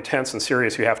more intense and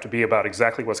serious you have to be about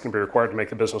exactly what's going to be required to make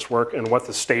the business work and what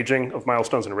the staging of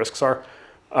milestones and risks are.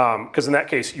 Because in that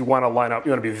case, you want to line up,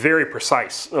 you want to be very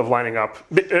precise of lining up,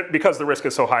 because the risk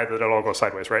is so high that it all goes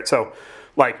sideways, right? So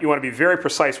like you want to be very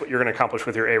precise what you're going to accomplish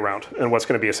with your A round and what's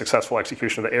going to be a successful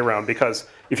execution of the A round, because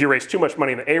if you raise too much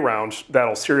money in the A round,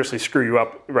 that'll seriously screw you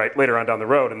up right later on down the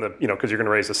road, and because you're going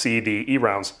to raise the C, D, E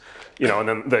rounds, and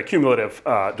then the cumulative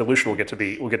dilution will get to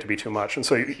be too much. And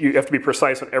so you have to be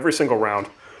precise on every single round.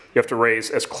 You have to raise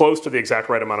as close to the exact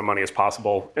right amount of money as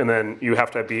possible, and then you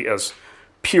have to be as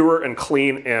pure and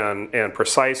clean and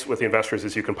precise with the investors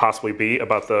as you can possibly be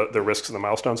about the risks and the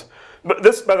milestones. But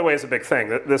this, by the way, is a big thing.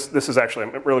 This is actually,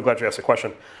 I'm really glad you asked the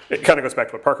question. It kind of goes back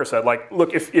to what Parker said. Like,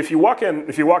 look, if you walk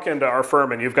into our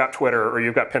firm and you've got Twitter or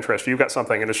you've got Pinterest or you've got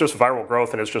something and it's just viral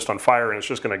growth and it's just on fire and it's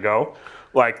just going to go,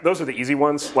 like those are the easy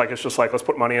ones. Like it's just like, let's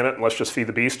put money in it and let's just feed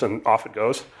the beast and off it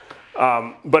goes.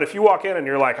 But if you walk in and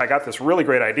you're like, I got this really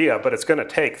great idea, but it's going to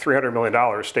take $300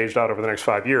 million staged out over the next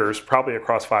 5 years, probably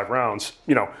across 5 rounds,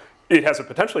 it has a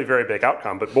potentially very big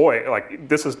outcome. But boy, like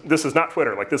this is not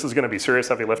Twitter. Like this is going to be serious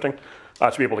heavy lifting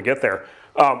to be able to get there.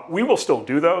 We will still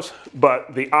do those,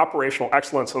 but the operational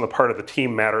excellence on the part of the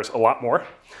team matters a lot more.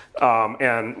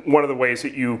 And one of the ways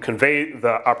that you convey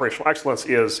the operational excellence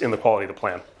is in the quality of the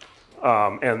plan.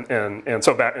 And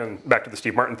so back to the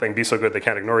Steve Martin thing, be so good they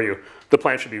can't ignore you. The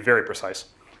plan should be very precise.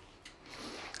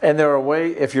 And there are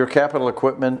ways, if you're capital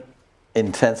equipment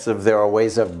intensive, there are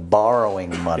ways of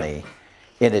borrowing money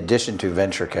in addition to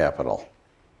venture capital.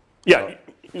 Yeah,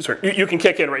 sorry. You can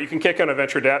kick in, right? You can kick in a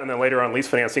venture debt and then later on lease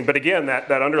financing. But again, that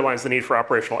underlines the need for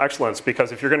operational excellence,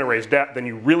 because if you're going to raise debt, then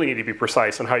you really need to be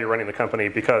precise on how you're running the company,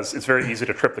 because it's very easy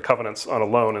to trip the covenants on a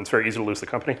loan and it's very easy to lose the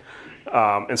company.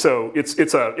 And so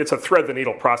it's a thread the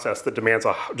needle process that demands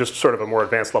just sort of a more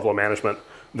advanced level of management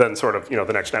than sort of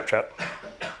the next Snapchat.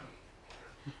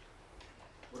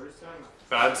 What are some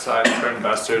bad signs for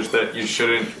investors that you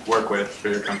shouldn't work with for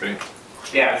your company?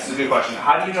 Yeah, this is a good question.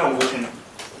 How do you know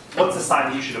what's the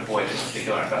sign that you should avoid as a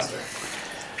particular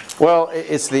investor? Well,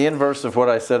 it's the inverse of what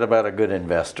I said about a good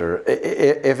investor.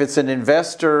 If it's an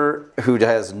investor who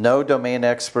has no domain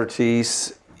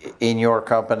expertise in your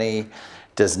company,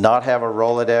 does not have a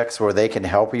Rolodex where they can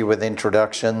help you with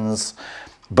introductions,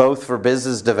 both for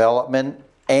business development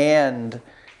and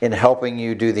in helping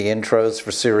you do the intros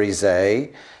for Series A,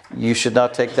 you should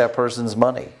not take that person's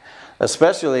money,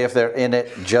 especially if they're in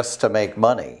it just to make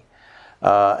money.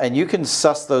 And you can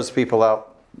suss those people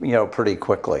out, pretty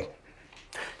quickly.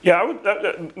 Yeah,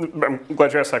 I'm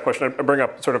glad you asked that question. I bring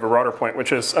up sort of a broader point,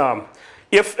 which is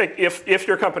if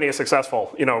your company is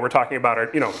successful, we're talking about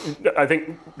it. I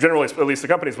think generally, at least the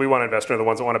companies we want to invest in are the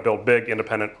ones that want to build big,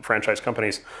 independent franchise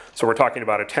companies. So we're talking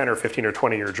about a 10 or 15 or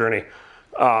 20 year journey.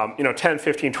 10,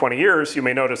 15, 20 years, you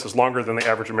may notice, is longer than the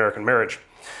average American marriage.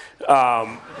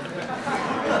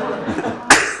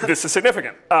 This is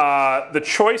significant. The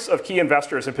choice of key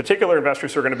investors, in particular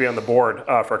investors who are going to be on the board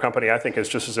for a company, I think is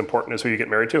just as important as who you get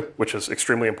married to, which is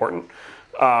extremely important.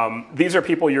 These are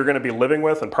people you're going to be living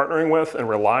with and partnering with and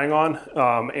relying on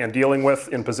and dealing with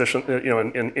in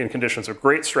in conditions of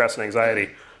great stress and anxiety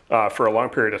for a long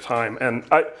period of time. And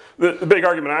the big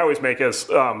argument I always make is,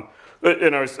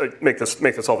 and I make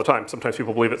this all the time. Sometimes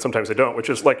people believe it, sometimes they don't. Which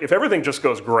is like, if everything just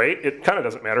goes great, it kind of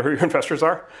doesn't matter who your investors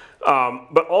are.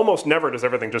 But almost never does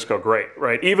everything just go great,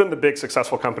 right? Even the big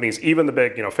successful companies, even the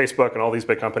big, Facebook and all these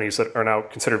big companies that are now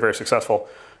considered very successful,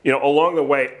 along the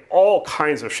way, all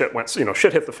kinds of shit went,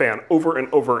 shit hit the fan over and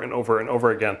over and over and over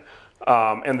again.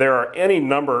 And there are any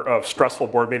number of stressful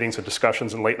board meetings and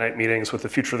discussions and late night meetings with the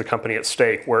future of the company at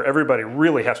stake, where everybody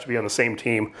really has to be on the same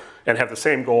team and have the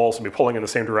same goals and be pulling in the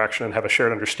same direction and have a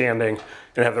shared understanding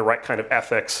and have the right kind of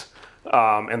ethics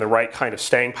and the right kind of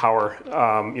staying power,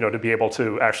 to be able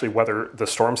to actually weather the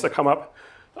storms that come up.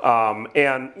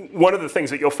 And one of the things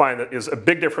that you'll find that is a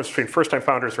big difference between first-time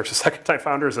founders versus second-time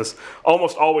founders is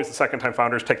almost always the second-time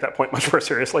founders take that point much more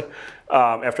seriously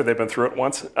after they've been through it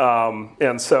once.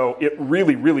 And so it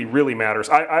really, really, really matters.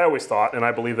 I always thought, and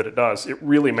I believe that it does, it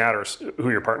really matters who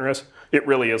your partner is. It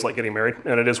really is like getting married,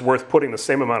 and it is worth putting the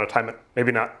same amount of time,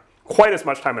 maybe not quite as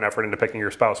much time and effort into picking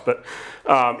your spouse, but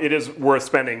it is worth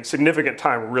spending significant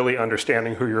time really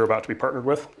understanding who you're about to be partnered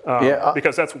with,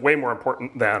 because that's way more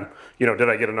important than, did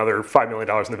I get another $5 million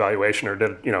in the valuation, or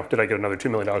did I get another $2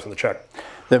 million in the check?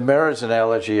 The marriage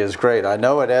analogy is great. I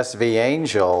know at SV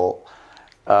Angel,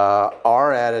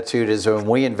 our attitude is when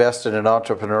we invest in an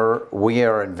entrepreneur, we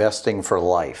are investing for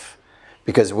life.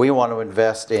 Because we want to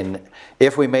invest in,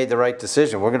 if we made the right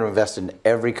decision, we're going to invest in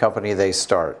every company they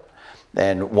start.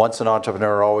 And once an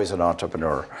entrepreneur, always an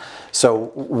entrepreneur.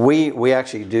 So we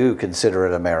actually do consider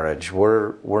it a marriage.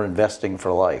 We're investing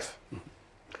for life.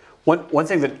 One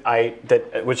thing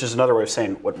that which is another way of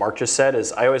saying what Mark just said,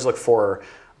 is I always look for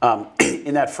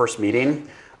in that first meeting,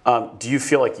 do you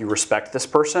feel like you respect this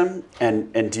person,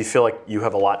 and do you feel like you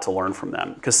have a lot to learn from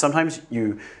them? Because sometimes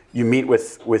you meet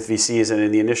with VCs, and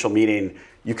in the initial meeting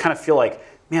you kind of feel like,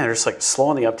 man, they're just like slow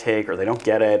on the uptake, or they don't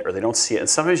get it, or they don't see it. And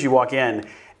sometimes you walk in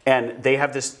and they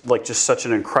have this just such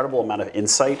an incredible amount of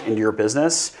insight into your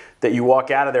business that you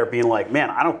walk out of there being like, man,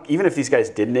 even if these guys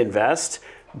didn't invest,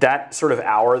 that sort of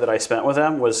hour that I spent with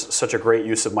them was such a great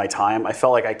use of my time. I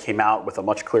felt like I came out with a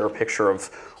much clearer picture of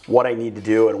what I need to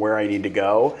do and where I need to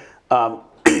go.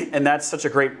 And that's such a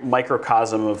great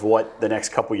microcosm of what the next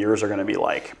couple years are going to be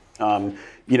like.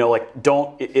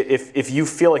 If you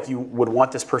feel like you would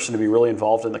want this person to be really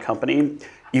involved in the company,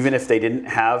 even if they didn't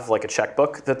have like a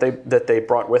checkbook that they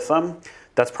brought with them,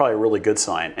 that's probably a really good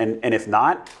sign. And if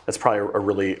not, that's probably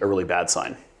a really bad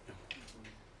sign.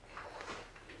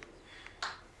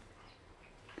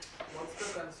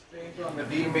 What's the constraint on the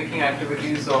deal-making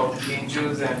activities of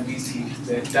angels and VCs?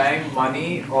 The time,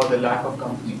 money, or the lack of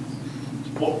companies?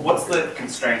 What's the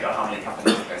constraint on how many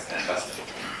companies you guys can invest in?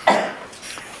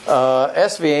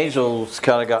 SV Angel's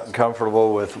kind of gotten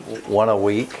comfortable with one a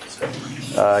week.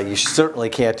 You certainly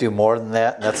can't do more than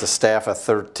that, and that's a staff of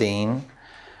 13.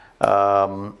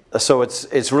 So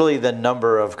it's really the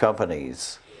number of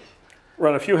companies.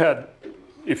 Ron, if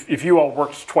you all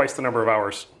worked twice the number of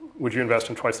hours, would you invest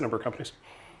in twice the number of companies?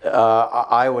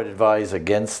 I would advise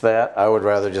against that. I would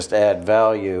rather just add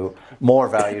more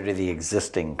value to the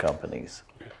existing companies.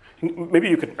 Maybe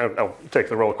you could, I'll take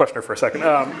the role of questioner for a second.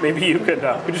 Maybe you could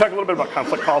you talk a little bit about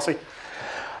conflict policy?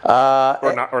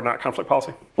 Or not conflict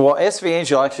policy? Well, SV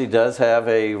Angel actually does have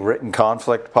a written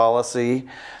conflict policy.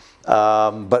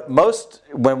 But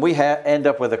when we end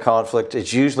up with a conflict,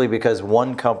 it's usually because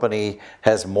one company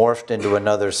has morphed into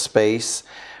another space.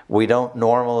 We don't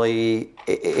normally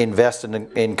invest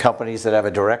in companies that have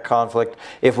a direct conflict.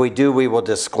 If we do, we will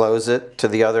disclose it to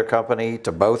the other company,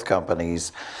 to both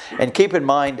companies. And keep in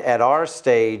mind, at our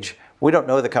stage, we don't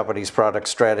know the company's product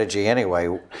strategy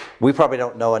anyway. We probably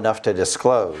don't know enough to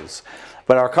disclose.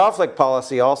 But our conflict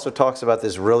policy also talks about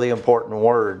this really important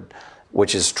word,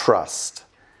 which is trust.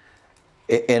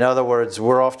 In other words,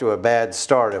 we're off to a bad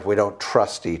start if we don't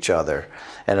trust each other.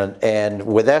 And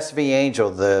with SV Angel,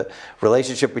 the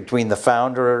relationship between the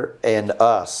founder and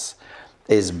us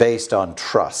is based on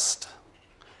trust.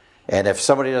 And if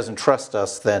somebody doesn't trust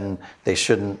us, then they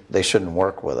shouldn't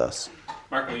work with us.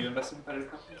 Mark, will you invest in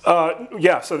competitive companies?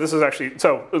 Yeah, so this is actually,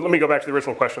 so let me go back to the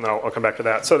original question, then I'll come back to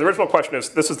that. So the original question is,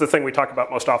 this is the thing we talk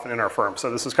about most often in our firm. So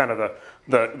this is kind of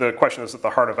the question that's at the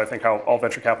heart of, I think, how all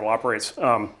venture capital operates.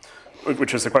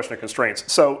 Which is the question of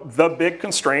constraints. So the big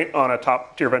constraint on a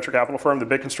top tier venture capital firm, the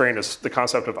big constraint is the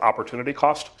concept of opportunity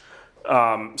cost.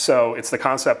 So it's the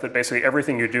concept that basically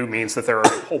everything you do means that there are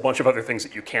a whole bunch of other things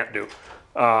that you can't do.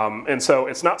 And so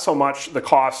it's not so much the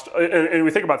cost, and we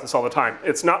think about this all the time,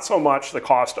 it's not so much the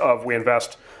cost of we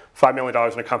invest $5 million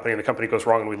in a company and the company goes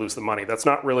wrong and we lose the money. That's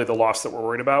not really the loss that we're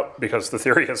worried about, because the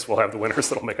theory is we'll have the winners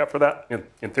that'll make up for that,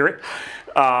 in theory.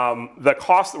 The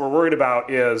cost that we're worried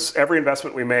about is every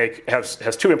investment we make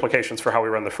has two implications for how we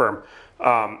run the firm.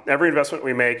 Every investment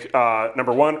we make,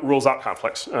 number one, rules out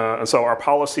conflicts. And so our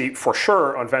policy for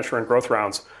sure on venture and growth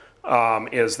rounds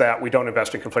is that we don't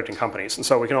invest in conflicting companies. And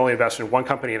so we can only invest in one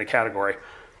company in a category.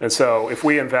 And so if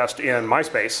we invest in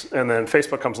MySpace and then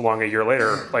Facebook comes along a year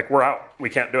later, like, we're out. We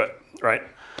can't do it, right?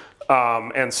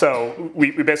 And so we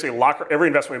basically every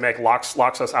investment we make locks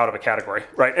us out of a category,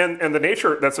 right? And the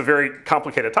nature, that's a very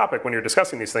complicated topic when you're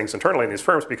discussing these things internally in these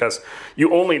firms, because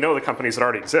you only know the companies that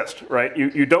already exist, right?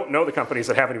 You don't know the companies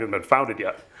that haven't even been founded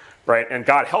yet. right? And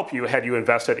God help you had you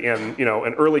invested in,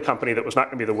 an early company that was not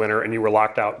going to be the winner, and you were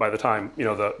locked out by the time,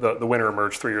 the winner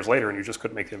emerged 3 years later, and you just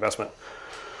couldn't make the investment.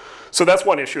 So that's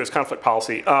one issue, is conflict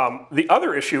policy. The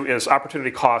other issue is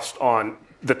opportunity cost on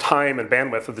the time and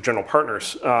bandwidth of the general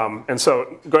partners. And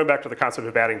so going back to the concept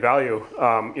of adding value,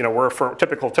 we're a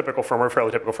typical firm, we're a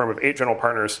fairly typical firm of 8 general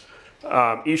partners.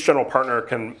 Each general partner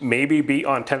can maybe be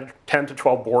on 10 to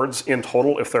 12 boards in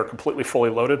total if they're completely fully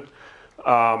loaded.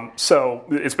 So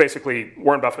it's basically,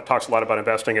 Warren Buffett talks a lot about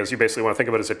investing, is you basically want to think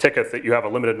of it as a ticket that you have a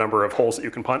limited number of holes that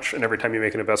you can punch, and every time you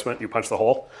make an investment, you punch the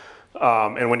hole.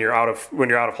 And when you're out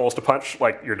of holes to punch,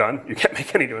 like, you're done. You can't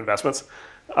make any new investments.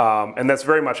 And that's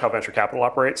very much how venture capital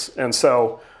operates. And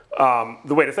so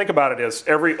the way to think about it is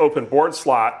every open board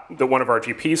slot that one of our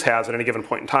GPs has at any given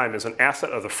point in time is an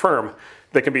asset of the firm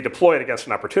that can be deployed against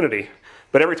an opportunity.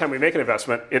 But every time we make an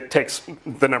investment, it takes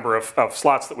the number of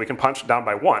slots that we can punch down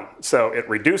by 1. So it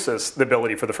reduces the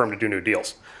ability for the firm to do new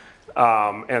deals.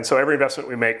 And so every investment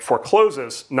we make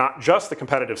forecloses not just the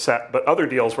competitive set, but other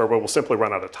deals where we will simply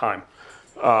run out of time.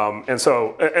 And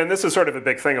this is sort of a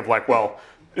big thing of like, well,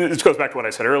 this goes back to what I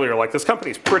said earlier, like, this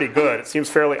company's pretty good. It seems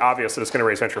fairly obvious that it's going to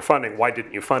raise venture funding. Why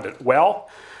didn't you fund it? Well,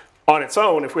 on its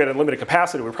own, if we had unlimited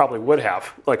capacity, we probably would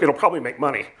have. Like, it'll probably make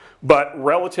money. But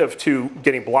relative to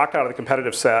getting blocked out of the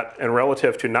competitive set and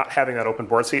relative to not having that open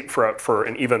board seat for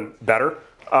an even better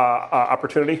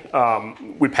opportunity,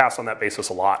 we pass on that basis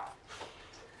a lot.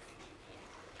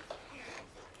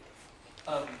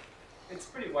 It's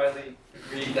pretty widely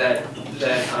agreed that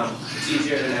it's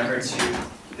easier than ever to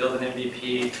build an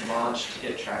MVP, to launch, to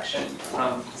get traction.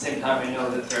 At the same time, I know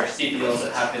that there are seed deals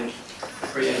that happen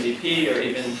pre-MVP or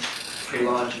even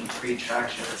pre-launch and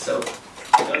pre-traction. So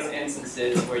in those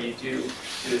instances where you do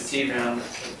a seed round,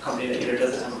 a company that either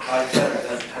doesn't have a product yet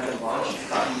or hasn't launched,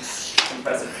 gotten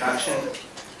impressive traction,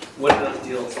 what do those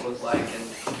deals look like, and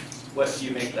what do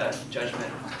you make that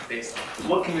judgment based on?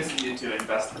 What convinces you to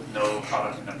invest with no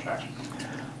product and no traction?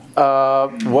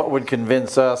 What would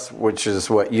convince us, which is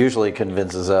what usually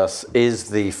convinces us, is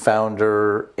the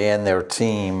founder and their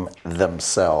team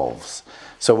themselves.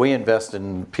 So we invest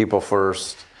in people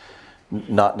first,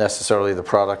 not necessarily the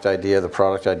product idea. The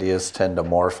product ideas tend to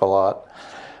morph a lot.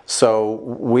 So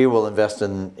we will invest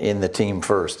in the team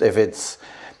first. If it's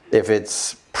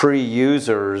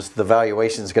pre-users, the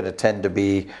valuation is going to tend to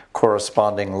be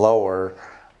corresponding lower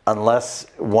unless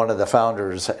one of the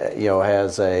founders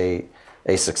has a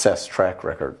success track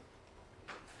record.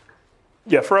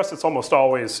 Yeah, for us, it's almost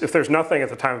always, if there's nothing at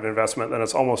the time of investment, then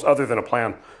it's almost, other than a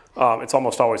plan, it's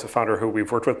almost always a founder who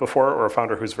we've worked with before or a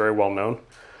founder who's very well known.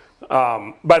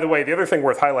 By the way, the other thing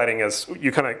worth highlighting is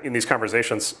you kind of, in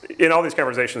all these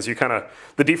conversations, you kind of,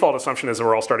 the default assumption is that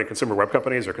we're all starting consumer web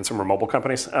companies or consumer mobile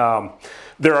companies.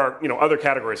 There are, other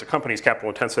categories of companies. Capital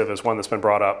intensive is one that's been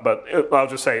brought up, but I'll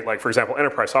just say, like, for example,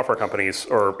 enterprise software companies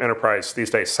or enterprise, these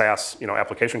days, SaaS,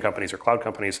 application companies or cloud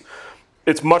companies.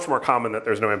 It's much more common that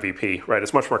there's no MVP, right?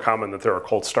 It's much more common that they're a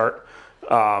cold start.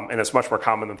 And it's much more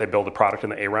common that they build a product in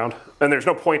the A round. And there's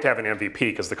no point to having an MVP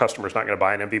because the customer's not going to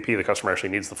buy an MVP. The customer actually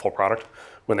needs the full product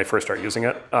when they first start using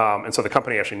it. And so the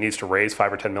company actually needs to raise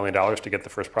 $5 or $10 million to get the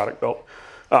first product built.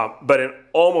 But in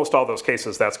almost all those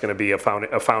cases, that's going to be a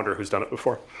founder who's done it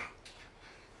before.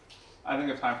 I think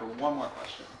we have time for one more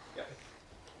question. Yeah.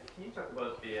 Can you talk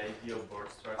about the ideal board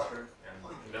structure and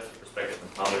investor perspective and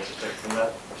founder perspective from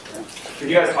that? Could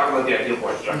you guys talk about the ideal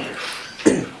board structure?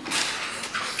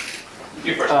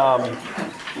 You first.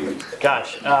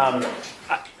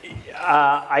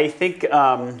 I think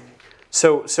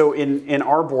so. In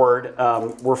our board,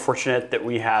 we're fortunate that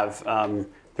we have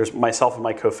there's myself and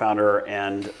my co-founder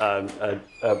and a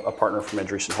partner from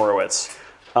Andreessen Horowitz,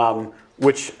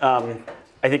 which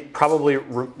I think probably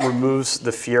removes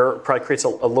the fear. Probably creates a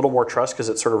little more trust because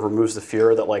it sort of removes the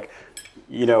fear that, like,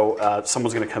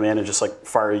 someone's going to come in and just, like,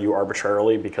 fire you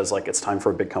arbitrarily because, like, it's time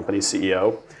for a big company's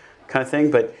CEO kind of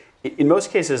thing. But in most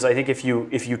cases, I think if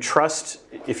you trust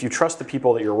the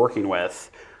people that you're working with,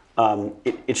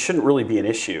 it shouldn't really be an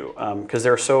issue because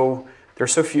there are so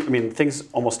few. I mean, things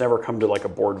almost never come to, like, a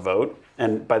board vote,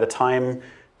 and by the time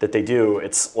that they do,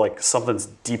 it's like something's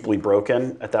deeply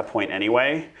broken at that point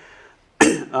anyway.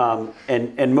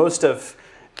 And most of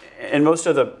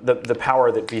the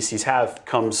power that VCs have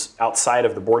comes outside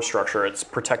of the board structure. It's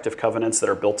protective covenants that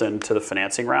are built into the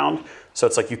financing round. So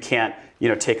it's like you can't,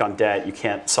 take on debt. You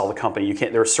can't sell the company.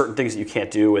 There are certain things that you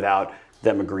can't do without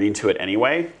them agreeing to it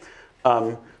anyway.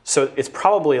 So it's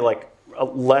probably, like,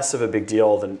 less of a big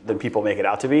deal than people make it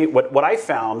out to be. What I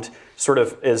found sort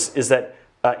of is that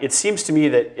it seems to me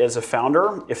that as a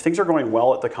founder, if things are going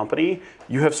well at the company,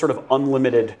 you have sort of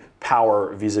unlimited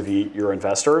power vis-a-vis your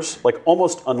investors, like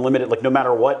almost unlimited, like no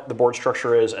matter what the board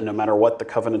structure is and no matter what the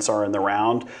covenants are in the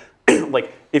round,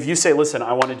 like if you say, listen,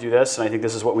 I want to do this and I think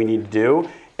this is what we need to do,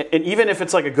 and even if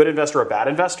it's like a good investor or a bad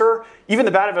investor, even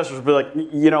the bad investors will be like,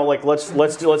 you know, like let's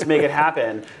make it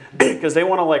happen, because they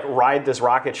want to like ride this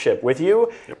rocket ship with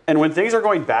you. Yep. And when things are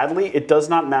going badly, it does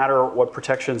not matter what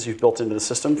protections you've built into the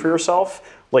system for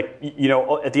yourself. Like, you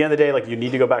know, at the end of the day, like you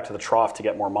need to go back to the trough to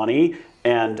get more money.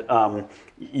 And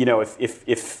you know,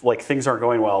 if like things aren't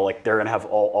going well, like they're going to have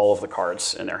all of the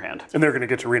cards in their hand. And they're going to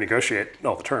get to renegotiate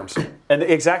all the terms. And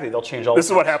exactly, they'll change all. This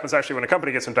is what happens actually when a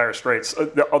company gets in dire straits.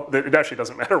 It actually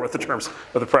doesn't matter what the terms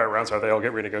of the prior rounds are; they all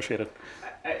get renegotiated.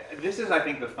 This is, I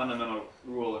think, the fundamental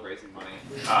rule of raising money,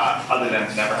 other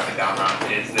than never having a down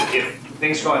round, is that if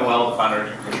things are going well, the founder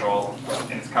is in control,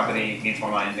 and the company needs more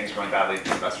money, and things are going badly,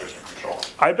 the investors are in control.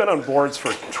 I've been on boards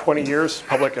for 20 years,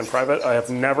 public and private. I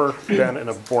have never been in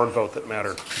a board vote that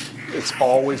mattered. It's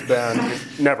always been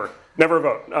never a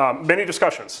vote. Many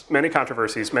discussions, many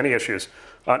controversies, many issues,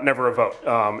 never a vote.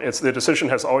 The decision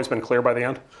has always been clear by the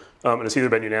end. And it's either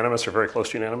been unanimous or very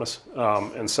close to unanimous.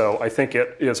 And so I think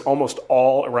it is almost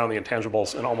all around the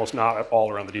intangibles and almost not at all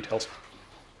around the details.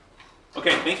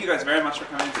 Okay, thank you guys very much for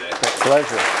coming today.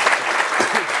 Pleasure.